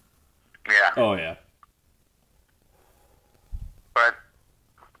 Yeah. Oh yeah. But,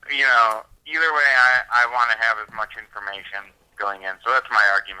 either way, I want to have as much information going in. So that's my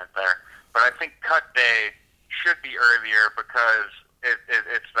argument there. But I think cut day should be earlier because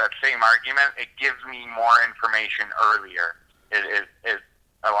it's that same argument. It gives me more information earlier. It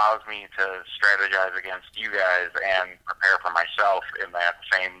allows me to strategize against you guys and prepare for myself in that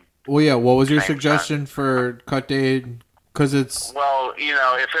same. Well, yeah, what was your Same suggestion for cut day? Because it's... Well,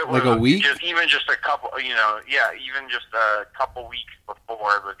 if it was Like a week? even just a couple, even just a couple weeks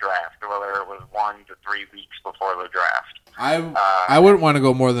before the draft, whether it was 1 to 3 weeks before the draft. I wouldn't want to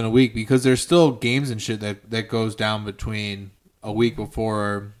go more than a week because there's still games and shit that goes down between a week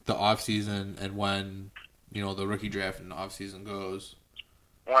before the off season and when the rookie draft and the off season goes.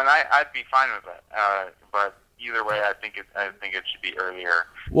 Well, and I'd be fine with that. But either way, I think it should be earlier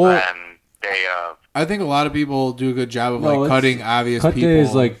than day of. I think a lot of people do a good job of No, it's- cutting obvious Cut people. day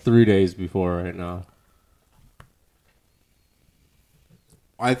is like 3 days before right now.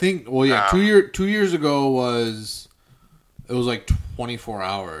 I think 2 years ago was 24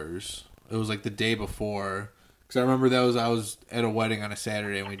 hours. It was like the day before. Because I remember I was at a wedding on a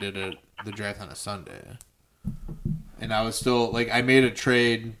Saturday and we did the draft on a Sunday. And I was still, I made a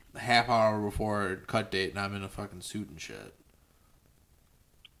trade half hour before cut date and I'm in a fucking suit and shit.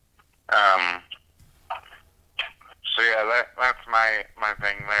 So yeah, that's my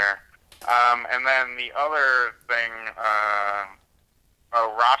thing there. And then the other thing,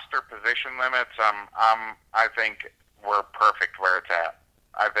 roster position limits. I think we're perfect where it's at.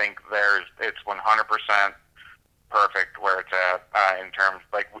 I think it's 100% perfect where it's at in terms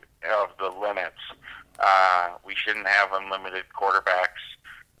of the limits. We shouldn't have unlimited quarterbacks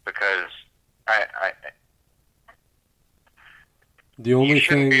because The you only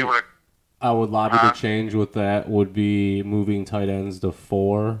shouldn't be thing able to. I would lobby to change with that would be moving tight ends to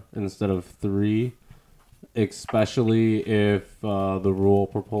 4 instead of 3, especially if the rule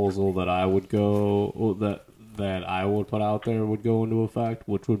proposal that I would that I would put out there would go into effect,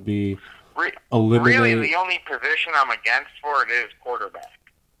 which would be eliminate. Really, the only position I'm against for it is quarterback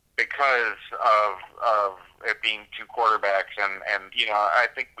because of it being 2 quarterbacks, and I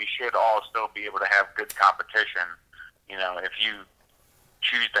think we should all still be able to have good competition. If you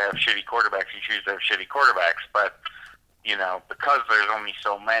choose to have shitty quarterbacks, you choose to have shitty quarterbacks. But because there's only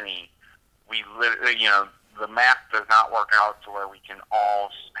so many, the math does not work out to where we can all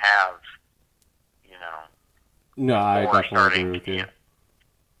have No, I 4 definitely starting. agree with you.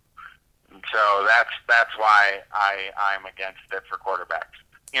 So that's why I'm against it for quarterbacks.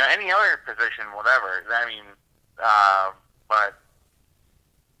 Any other position, whatever. I mean, but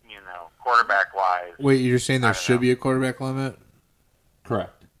quarterback wise. Wait, you're saying there I don't should know. be a quarterback limit?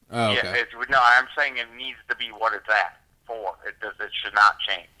 Correct. Oh, okay. Yeah, no, I'm saying it needs to be what it's at for. It should not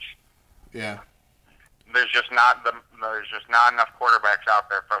change. Yeah. There's just not enough quarterbacks out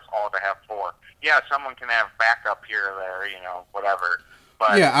there for us all to have 4. Yeah, someone can have backup here or there, whatever.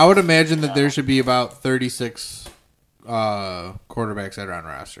 But Yeah, I would imagine that there should be about 36 quarterbacks that are on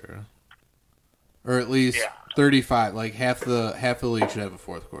roster. Or at least Yeah. 35. Like half the league should have a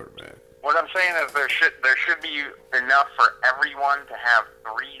 4th quarterback. what I'm saying is there should be enough for everyone to have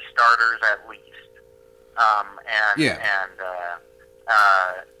 3 starters at least.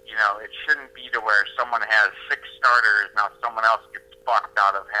 It shouldn't be to where someone has 6 starters, now someone else gets fucked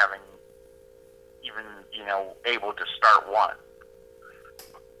out of having even, able to start 1.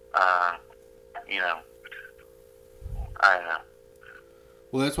 I don't know.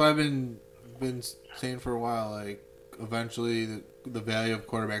 Well, that's why I've been saying for a while, eventually the value of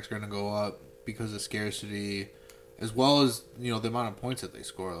quarterbacks are going to go up because of scarcity, as well as, the amount of points that they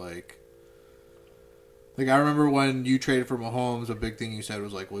score. Like, I remember when you traded for Mahomes, a big thing you said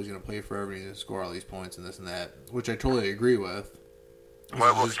was, like, well, he's going to play forever, he's going to score all these points and this and that, which I totally agree with.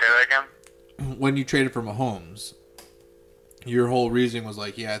 We'll say that again? When you traded for Mahomes, your whole reasoning was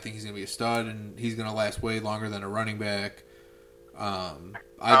like, yeah, I think he's going to be a stud, and he's going to last way longer than a running back. I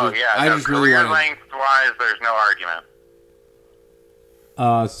just really career wanted... length-wise, there's no argument.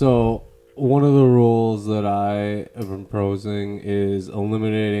 So one of the rules that I have been proposing is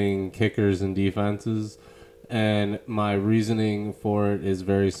eliminating kickers and defenses, and my reasoning for it is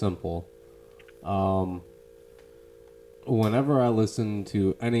very simple. Whenever I listen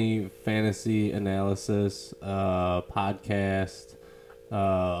to any fantasy analysis podcast,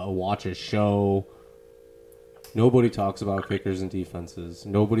 watch a show, nobody talks about kickers and defenses.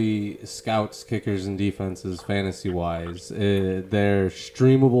 Nobody scouts kickers and defenses fantasy-wise. They're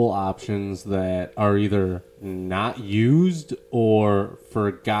streamable options that are either not used or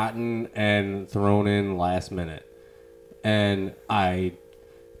forgotten and thrown in last minute. And I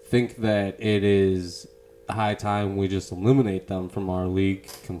think that it is high time we just eliminate them from our league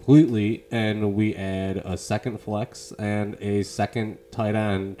completely, and we add a second flex and a second tight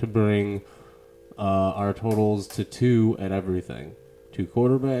end to bring our totals to 2 at everything. 2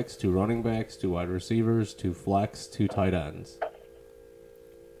 quarterbacks, 2 running backs, 2 wide receivers, 2 flex, 2 tight ends.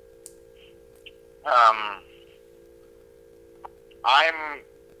 I'm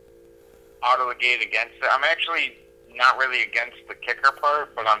out of the gate against it. I'm actually not really against the kicker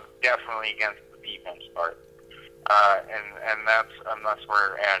part, but I'm definitely against the defense part. And that's unless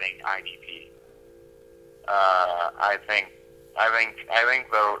we're adding IDP. I think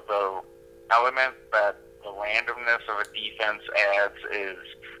the element that the randomness of a defense adds is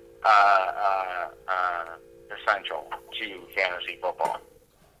essential to fantasy football.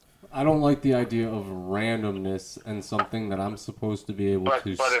 I don't like the idea of randomness and something that I'm supposed to be able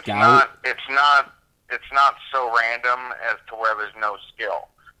to but scout. it's not so random as to where there's no skill.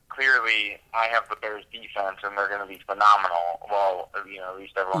 Clearly, I have the Bears defense, and they're going to be phenomenal. Well, at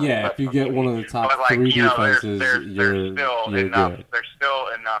least everyone. Yeah, if you get one of the top but 3 defenses, there's you're still good. There's still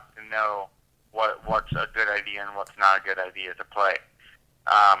enough to know what's a good idea and what's not a good idea to play.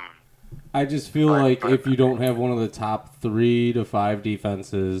 I just feel like if you don't have one of the top 3 to 5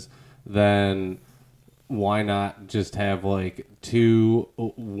 defenses, then why not just have like 2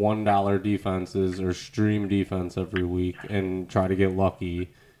 $1 defenses or stream defense every week and try to get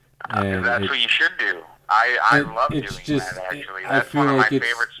lucky? And that's what you should do. I love doing that, actually. That's one of my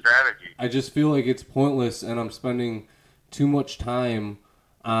favorite strategies. I just feel like it's pointless, and I'm spending too much time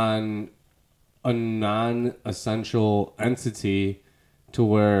on a non-essential entity to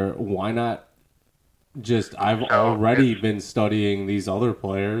where why not just... I've already been studying these other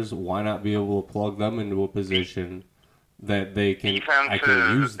players. Why not be able to plug them into a position that they can... I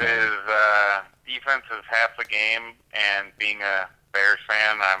can use them. Defense is half the game, and being a Bears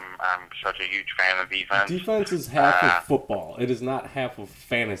fan, I'm such a huge fan of defense. Defense is half of football. It is not half of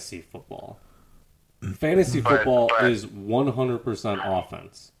fantasy football. Fantasy football is 100%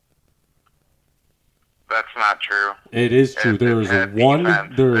 offense. That's not true. It is true. There is one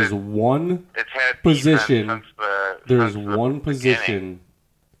position. There's one position.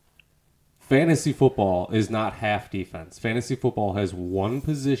 Fantasy football is not half defense. Fantasy football has one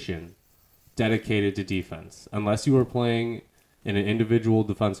position dedicated to defense. Unless you are playing in an individual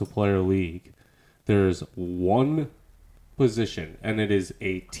defensive player league, there's one position, and it is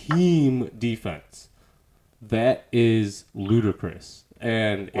a team defense. That is ludicrous,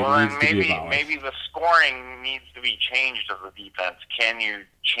 and it needs to be abolished. Maybe the scoring needs to be changed of the defense. Can you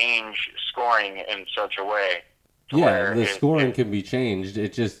change scoring in such a way? Yeah, the scoring can be changed.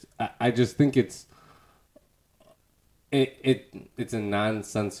 I just think it's a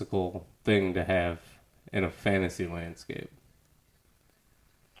nonsensical thing to have in a fantasy landscape.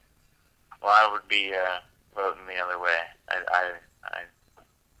 Well, I would be voting the other way.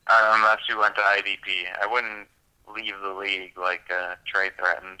 Unless you went to IDP, I wouldn't leave the league like Trey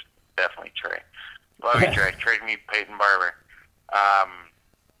threatened. Definitely Trey. Love you, Trey. Trade me Peyton Barber.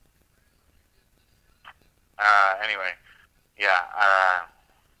 Anyway, yeah.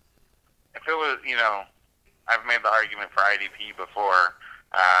 If it was, I've made the argument for IDP before.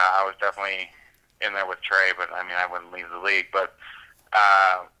 I was definitely in there with Trey, but I mean, I wouldn't leave the league. But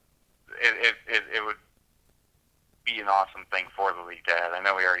it would be an awesome thing for the league to have. I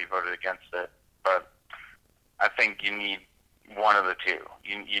know we already voted against it, but I think you need one of the two.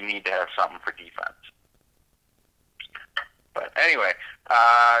 You need to have something for defense. But anyway,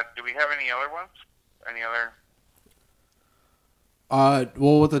 do we have any other ones? Any other?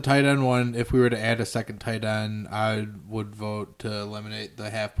 Well, with the tight end one, if we were to add a second tight end, I would vote to eliminate the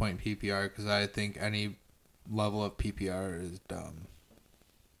half-point PPR because I think any level of PPR is dumb.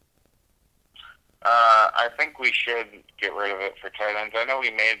 I think we should get rid of it for tight ends. I know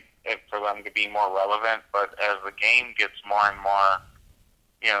we made it for them to be more relevant, but as the game gets more and more,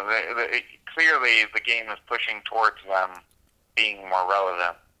 clearly the game is pushing towards them being more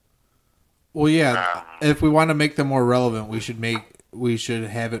relevant. Well, yeah. If we want to make them more relevant, we should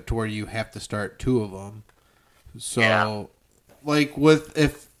have it to where you have to start 2 of them. So, like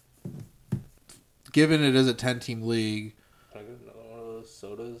given it is a 10-team league. Can I get another one of those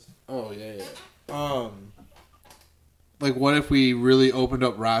sodas? Oh yeah. Like, what if we really opened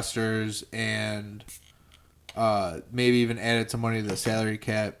up rosters and maybe even added some money to the salary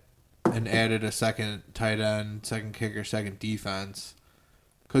cap and added a second tight end, second kicker, second defense?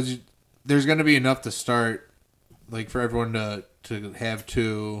 Because there's going to be enough to start, like, for everyone to have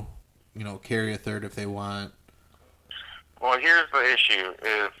 2, carry a third if they want. Well, here's the issue: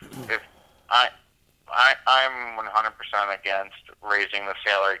 if I'm 100% against raising the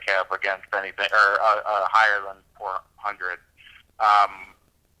salary cap against anything or higher than 400,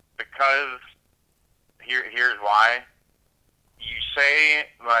 because here's why. You say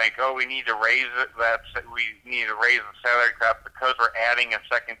like, oh, we need to raise it. We need to raise the salary cap because we're adding a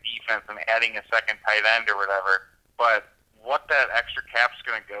second defense and adding a second tight end or whatever. But what that extra cap's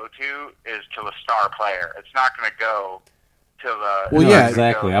going to go to is to the star player. It's not going to go to the. Well, yeah,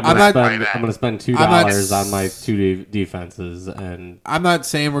 exactly. I'm gonna spend $2 on my 2 defenses, and I'm not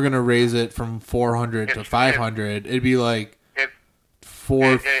saying we're gonna raise it from 400 to 500. It'd be like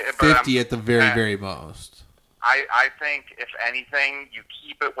 450 at the very most. I think if anything, you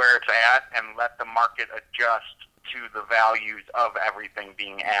keep it where it's at and let the market adjust to the values of everything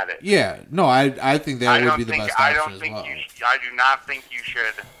being added. Yeah, no, I think that would be the best option as well. I do not think you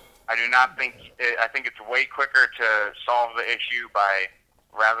should. I do not think. I think it's way quicker to solve the issue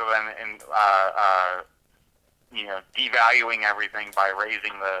rather than devaluing everything by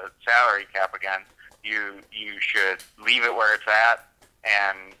raising the salary cap again. You should leave it where it's at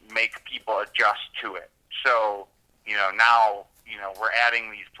and make people adjust to it. So now we're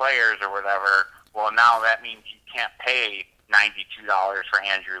adding these players or whatever. Well, now that means you can't pay $92 for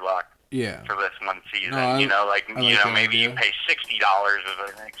Andrew Luck. Yeah. For this one season, No, maybe you pay $60 as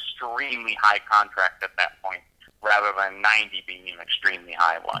an extremely high contract at that point, rather than 90 being an extremely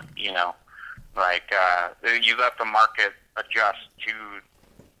high one. You let the market adjust to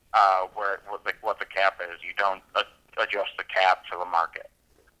what the cap is. You don't adjust the cap to the market.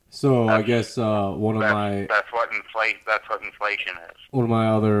 So I guess that's what inflation is. One of my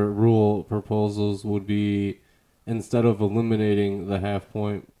other rule proposals would be, instead of eliminating the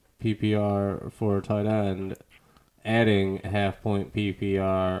half-point PPR for a tight end, adding half-point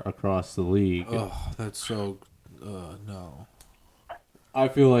PPR across the league. Oh, that's so... no. I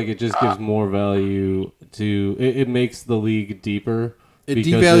feel like it just gives more value to... It makes the league deeper. It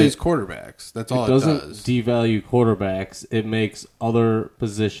devalues quarterbacks. That's all it does. It doesn't devalue quarterbacks. It makes other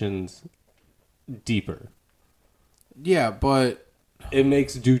positions deeper. Yeah, but... It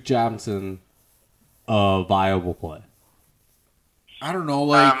makes Duke Johnson a viable play. I don't know,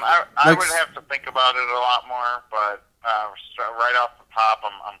 I would have to think about it a lot more, but right off the top,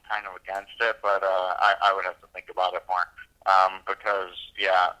 I'm kind of against it, but I would have to think about it more, because,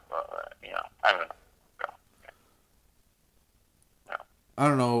 I don't know. I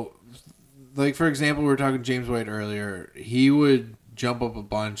don't know. Like, for example, we were talking James White earlier. He would jump up a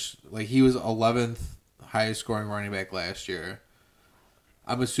bunch. Like, he was 11th highest scoring running back last year.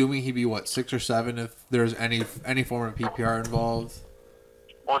 I'm assuming he'd be, 6 or 7 if there's any form of PPR involved.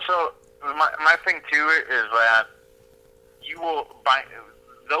 Well, so my thing to it is that you will, by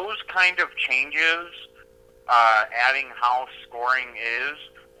those kind of changes, adding how scoring is,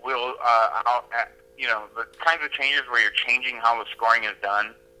 will, the kinds of changes where you're changing how the scoring is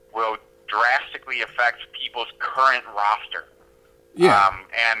done will drastically affect people's current roster. Yeah.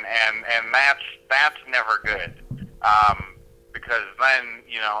 And that's never good. Because then,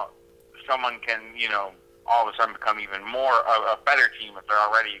 someone can, all of a sudden become even more a better team if they're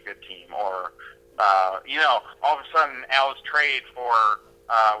already a good team. Or, all of a sudden Al's trade for,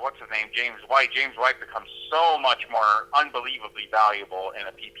 what's his name, James White. James White becomes so much more unbelievably valuable in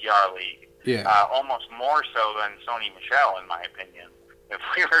a PPR league. Yeah. Almost more so than Sony Michel, in my opinion. If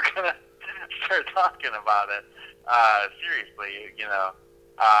we were going to start talking about it, seriously,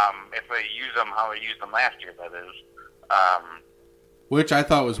 if they use them how they used them last year, that is. Which I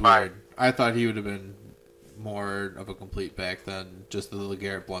thought was weird. I thought he would have been more of a complete back than just the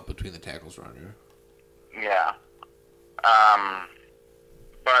LeGarrette Blount between the tackles runner. Yeah.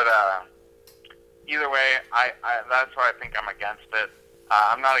 But either way, I that's why I think I'm against it.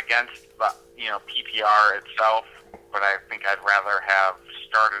 I'm not against PPR itself, but I think I'd rather have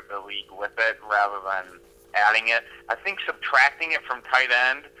started the league with it rather than adding it. I think subtracting it from tight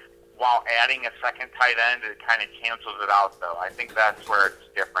end while adding a second tight end, it kind of cancels it out, though. I think that's where it's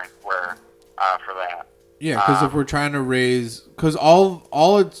different for that. Yeah, because if we're trying to raise... Because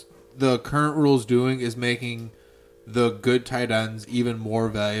all it's the current rule's doing is making the good tight ends even more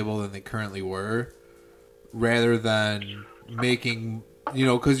valuable than they currently were, rather than making...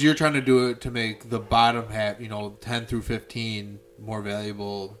 because you're trying to do it to make the bottom half, 10 through 15, more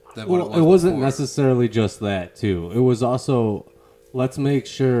valuable than what it was. It wasn't before. necessarily just that, too. It was also... Let's make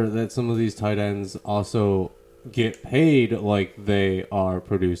sure that some of these tight ends also get paid like they are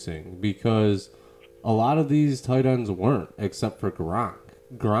producing, because a lot of these tight ends weren't, except for Gronk.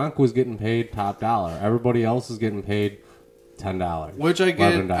 Gronk was getting paid top dollar. Everybody else is getting paid $10. Which I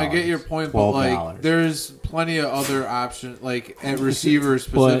get. $11, I get your point, but $12. there's plenty of other options, like at receivers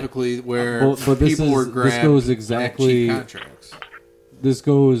specifically, where but people were grabbed this goes at exactly. cheap contracts. This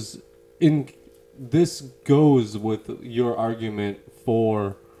goes with your argument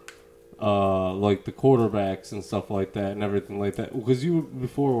for like the quarterbacks and stuff like that and everything like that, because you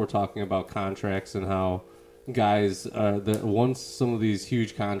before were talking about contracts and how guys that once some of these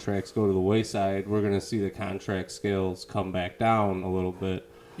huge contracts go to the wayside, we're going to see the contract scales come back down a little bit.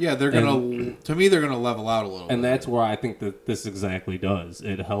 Yeah, they're gonna. To me, they're gonna level out a little. And bit. that's where I think that this exactly does.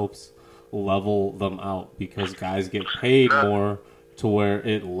 It helps level them out because guys get paid more to where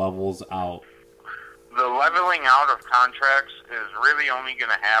it levels out. The leveling out of contracts is really only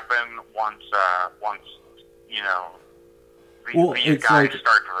going to happen once these guys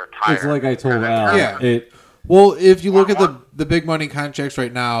start to retire. It's like I told Al. Yeah. Well, if you look at the big money contracts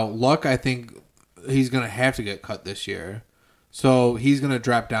right now, Luck, I think he's going to have to get cut this year. So he's going to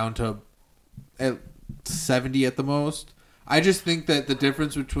drop down to at 70 at the most. I just think that the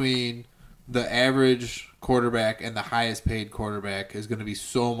difference between the average quarterback and the highest paid quarterback is going to be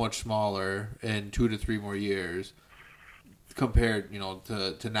so much smaller in 2 to 3 more years compared,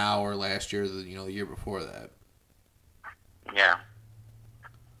 to now or last year, the year before that. Yeah.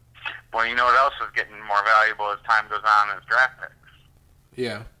 Well, you know what else is getting more valuable as time goes on is draft picks.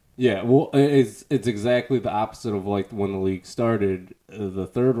 Yeah. Yeah, well, it's exactly the opposite of like when the league started. The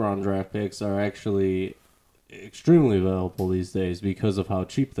third round draft picks are actually extremely valuable these days because of how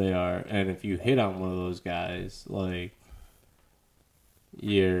cheap they are. And if you hit on one of those guys, like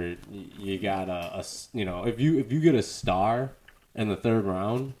you got if you get a star in the third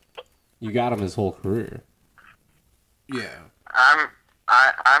round, you got him his whole career. Yeah.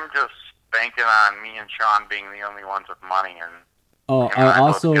 I'm just banking on me and Sean being the only ones with money and. I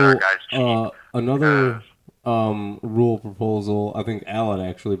also another rule proposal I think Alan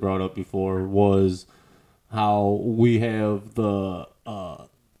actually brought up before was how we have the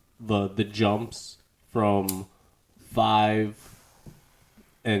jumps from 5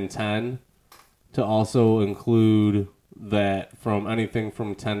 and 10 to also include that from anything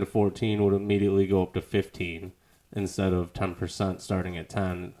from 10 to 14 would immediately go up to 15 instead of 10% starting at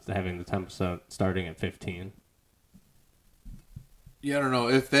 10, having the 10% starting at 15. Yeah, I don't know.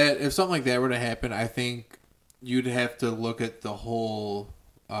 If something like that were to happen, I think you'd have to look at the whole,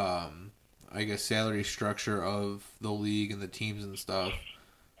 salary structure of the league and the teams and stuff,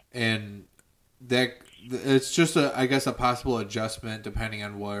 and that it's just a possible adjustment depending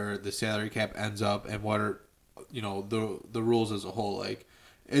on where the salary cap ends up and what are, the rules as a whole. Like,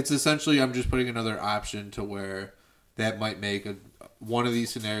 it's essentially I'm just putting another option to where that might make one of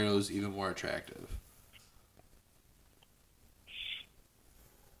these scenarios even more attractive.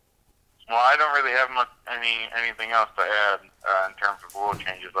 Well, I don't really have anything else to add in terms of rule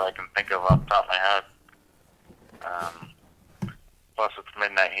changes that I can think of off the top of my head. Plus, it's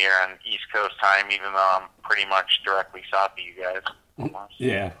midnight here on East Coast time, even though I'm pretty much directly south of you guys. Almost.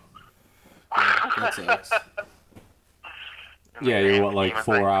 Yeah. That sucks. Yeah, you're what, like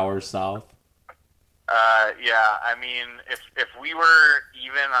 4 hours south? Yeah, I mean, if we were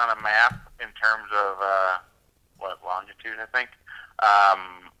even on a map in terms of longitude, I think,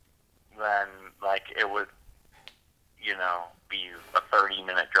 then like it would, be a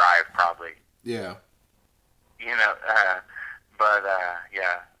 30-minute drive probably. Yeah. Yeah,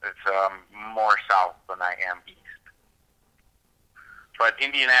 it's more south than I am east. But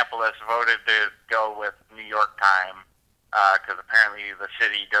Indianapolis voted to go with New York time because apparently the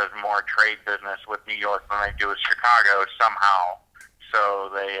city does more trade business with New York than they do with Chicago somehow. So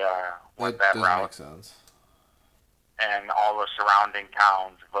they went that route. Make sense. And all the surrounding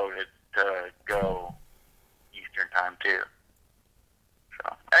towns voted to go Eastern time too.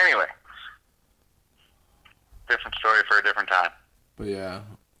 So anyway, different story for a different time. But yeah.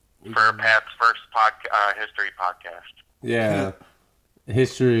 for Pat's first history podcast. Yeah.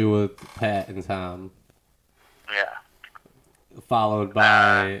 History with Pat and Tom. Yeah. Followed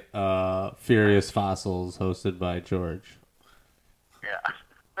by Furious Fossils, hosted by George. Yeah.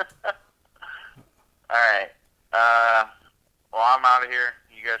 All right. Well, I'm out of here.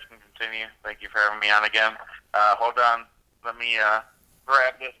 You guys can continue. Thank you for having me on again. Hold on. Let me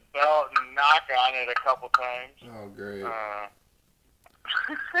grab this belt and knock on it a couple times. Oh, great. I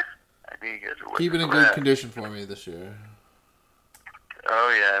think you guys are Keep it in waiting for good that. condition for me this year. Oh,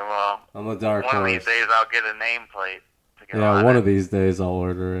 yeah. Well, I'm a dark one of horse. these days I'll get a nameplate to go Yeah, on one it. of these days I'll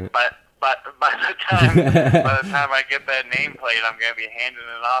order it. But by the time I get that nameplate, I'm gonna be handing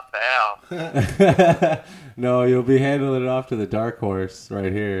it off to Al. No, you'll be handing it off to the dark horse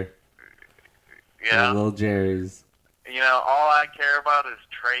right here. Yeah. Little Jerry's. You know, all I care about is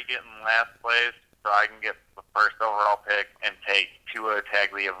Trey getting last place, so I can get the first overall pick and take Tua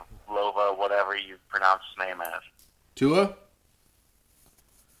Tagovailoa, whatever you pronounce his name as. Tua?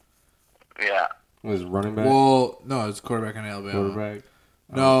 Yeah. Was running back, Well, no, it's quarterback in Alabama. quarterback.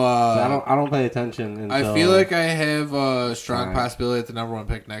 No, I don't pay attention until. I feel like I have a strong Alright. possibility at the number one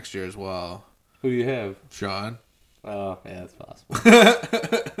pick next year as well. Who do you have? Sean. Oh, yeah, it's possible.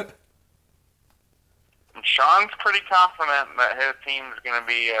 And Sean's pretty confident that his team is going to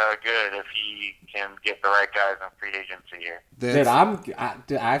be good if he can get the right guys in free agency here. Dude,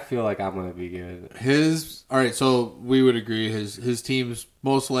 I feel like I'm gonna be good. All right, so we would agree his team's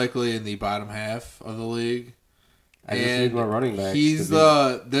most likely in the bottom half of the league. I just need more running backs. He's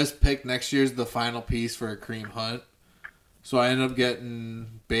to this pick next year is the final piece for a Kareem Hunt. So I end up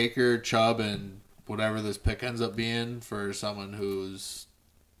getting Baker, Chubb, and whatever this pick ends up being for someone who's,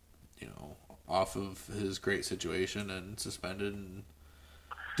 off of his great situation and suspended and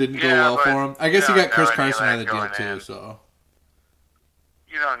didn't go Yeah, well but for him. I guess he you got don't Chris know any of Carson out of the that deal going too. in. So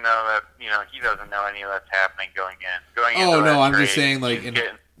You don't know that, he doesn't know any of that's happening going in. Going into oh that no, I'm just trade, saying like he's in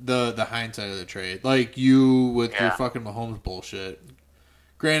getting- the hindsight of the trade, like you with your Yeah. fucking Mahomes bullshit.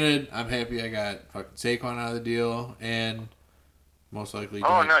 Granted, I'm happy I got fucking Saquon out of the deal and most likely.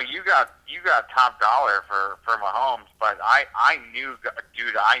 Oh no, you got top dollar for Mahomes, but I knew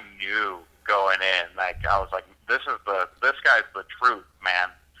going in, like I was like, this guy's the truth, man.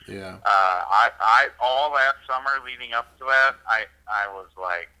 Yeah. I all that summer leading up to that, I was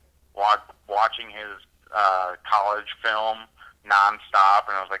like watching his college film nonstop,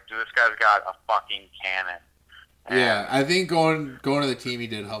 and I was like, dude, this guy's got a fucking cannon. And Yeah, I think going to the team he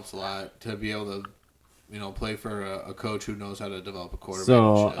did helps a lot to be able to, play for a coach who knows how to develop a quarterback.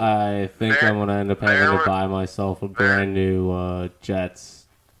 So and shit. I think There- I'm gonna end up there having to was- buy myself a brand new Jets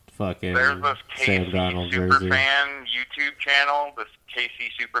fucking There's this Sam KC Darnold jersey. Superfan YouTube channel. This KC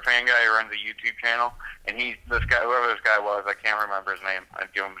Superfan guy who runs a YouTube channel, and whoever this guy was, I can't remember his name.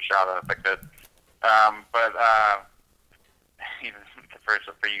 I'd give him a shout out if I could. But he's the first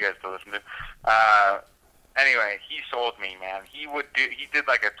for you guys to listen to. Anyway, he sold me, man. He did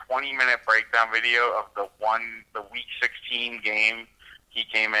like a 20-minute breakdown video of the Week 16 game. He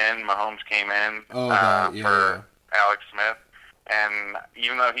came in, Mahomes came in for Alex Smith. And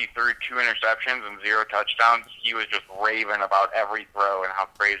even though he threw 2 interceptions and 0 touchdowns, he was just raving about every throw and how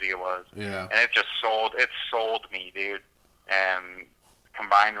crazy it was. Yeah. And it sold me, dude. And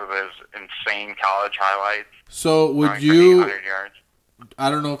combined with his insane college highlights, So would throwing for you? 800 yards.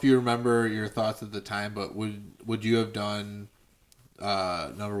 I don't know if you remember your thoughts at the time, but would you have done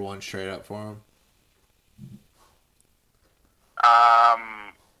number one straight up for him?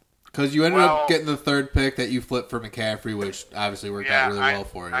 Because you ended up getting the third pick that you flipped for McCaffrey, which obviously worked out really well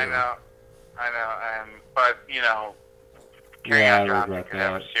for you. I know, but Kerryon Yeah, I Johnson regret could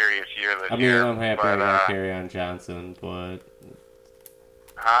have a that. serious year this I mean, year. I'm happy but, I got Kerryon Johnson, but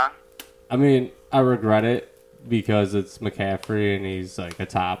Huh? I mean, I regret it because it's McCaffrey and he's like a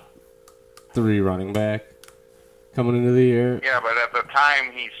top 3 running back coming into the year. Yeah, but at the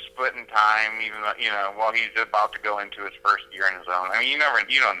time he's splitting time, even though, while he's about to go into his first year in his own. I mean,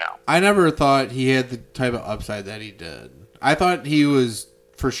 you don't know. I never thought he had the type of upside that he did. I thought he was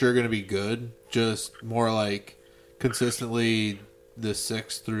for sure going to be good, just more like consistently the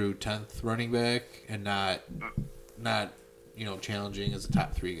 6th through 10th running back and not challenging as a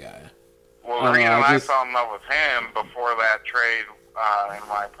top 3 guy. Well, the reason I fell in love with him before that trade, and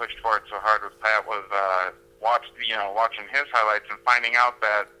why I pushed for it so hard with Pat was watching his highlights and finding out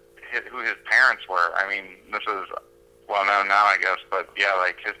that who his parents were. I mean, this is well known now, I guess, but yeah,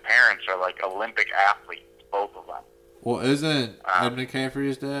 like his parents are like Olympic athletes, both of them. Well, isn't Ed McCaffrey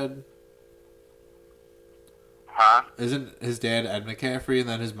his dad? Huh? Isn't his dad Ed McCaffrey and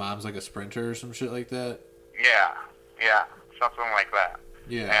then his mom's like a sprinter or some shit like that? Yeah. something like that.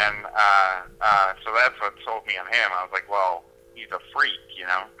 Yeah. And so that's what sold me on him. I was like, well, he's a freak, you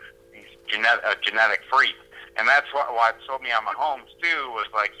know. He's a genetic freak. And that's what sold me on Mahomes, too, was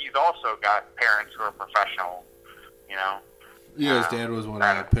like he's also got parents who are professional, you know. Yeah, his dad was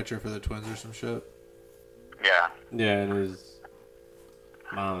a pitcher for the Twins or some shit. Yeah. Yeah, and his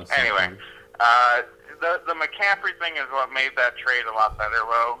mom. Anyway, the McCaffrey thing is what made that trade a lot better,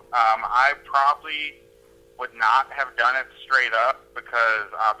 Lo. I probably would not have done it straight up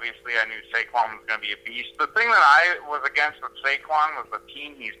because obviously I knew Saquon was going to be a beast. The thing that I was against with Saquon was the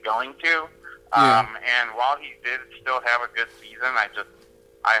team he's going to. And while he did still have a good season,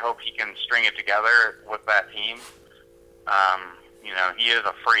 I hope he can string it together with that team. You know, he is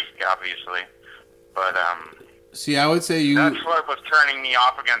a freak, obviously, but see, I would say that's what was turning me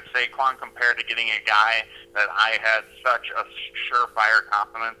off against Saquon compared to getting a guy that I had such a surefire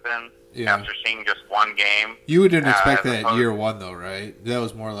confidence in after seeing just one game. You didn't expect that year one, though, right? That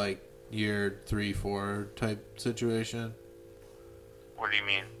was more like year 3, 4 type situation. What do you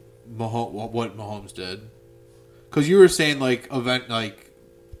mean? What Mahomes did? Because you were saying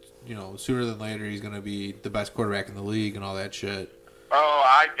sooner than later he's going to be the best quarterback in the league and all that shit. Oh,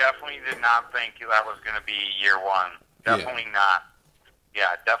 I definitely did not think that was going to be year one. Definitely not.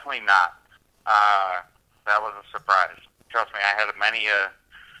 Yeah, definitely not. That was a surprise. Trust me, I had many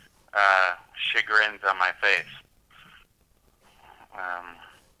chagrins on my face.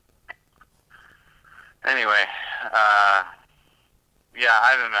 Anyway, yeah,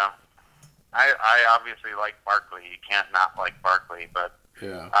 I don't know. I obviously like Barkley. You can't not like Barkley, but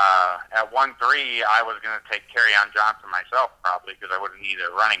at 1-3, I was going to take Kerryon Johnson myself probably because I would have needed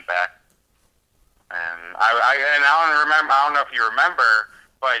a running back. And I don't know if you remember,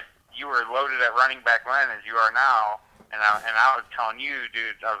 but you were loaded at running back then as you are now. And I was telling you,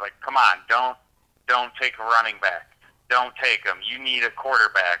 dude, I was like, come on, don't take a running back. Don't take him. You need a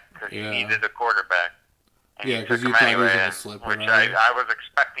quarterback because you needed a quarterback. And yeah, because you thought he was anyway, going to slip which around. I was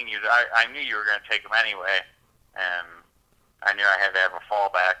expecting you to. I knew you were going to take him anyway, and I knew I had to have a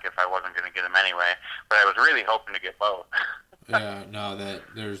fallback if I wasn't going to get him anyway. But I was really hoping to get both. Yeah, no,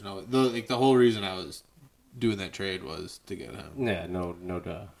 there's no the whole reason I was doing that trade was to get him. Yeah, no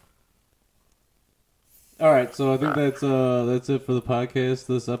doubt. All right, so I think that's it for the podcast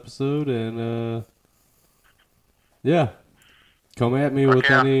this episode, and yeah, come at me with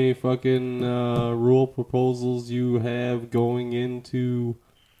any fucking rule proposals you have going into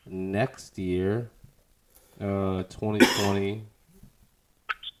next year, 2020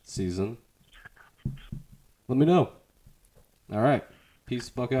 season. Let me know. All right, peace,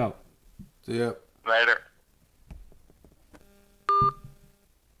 fuck out. See ya. Later.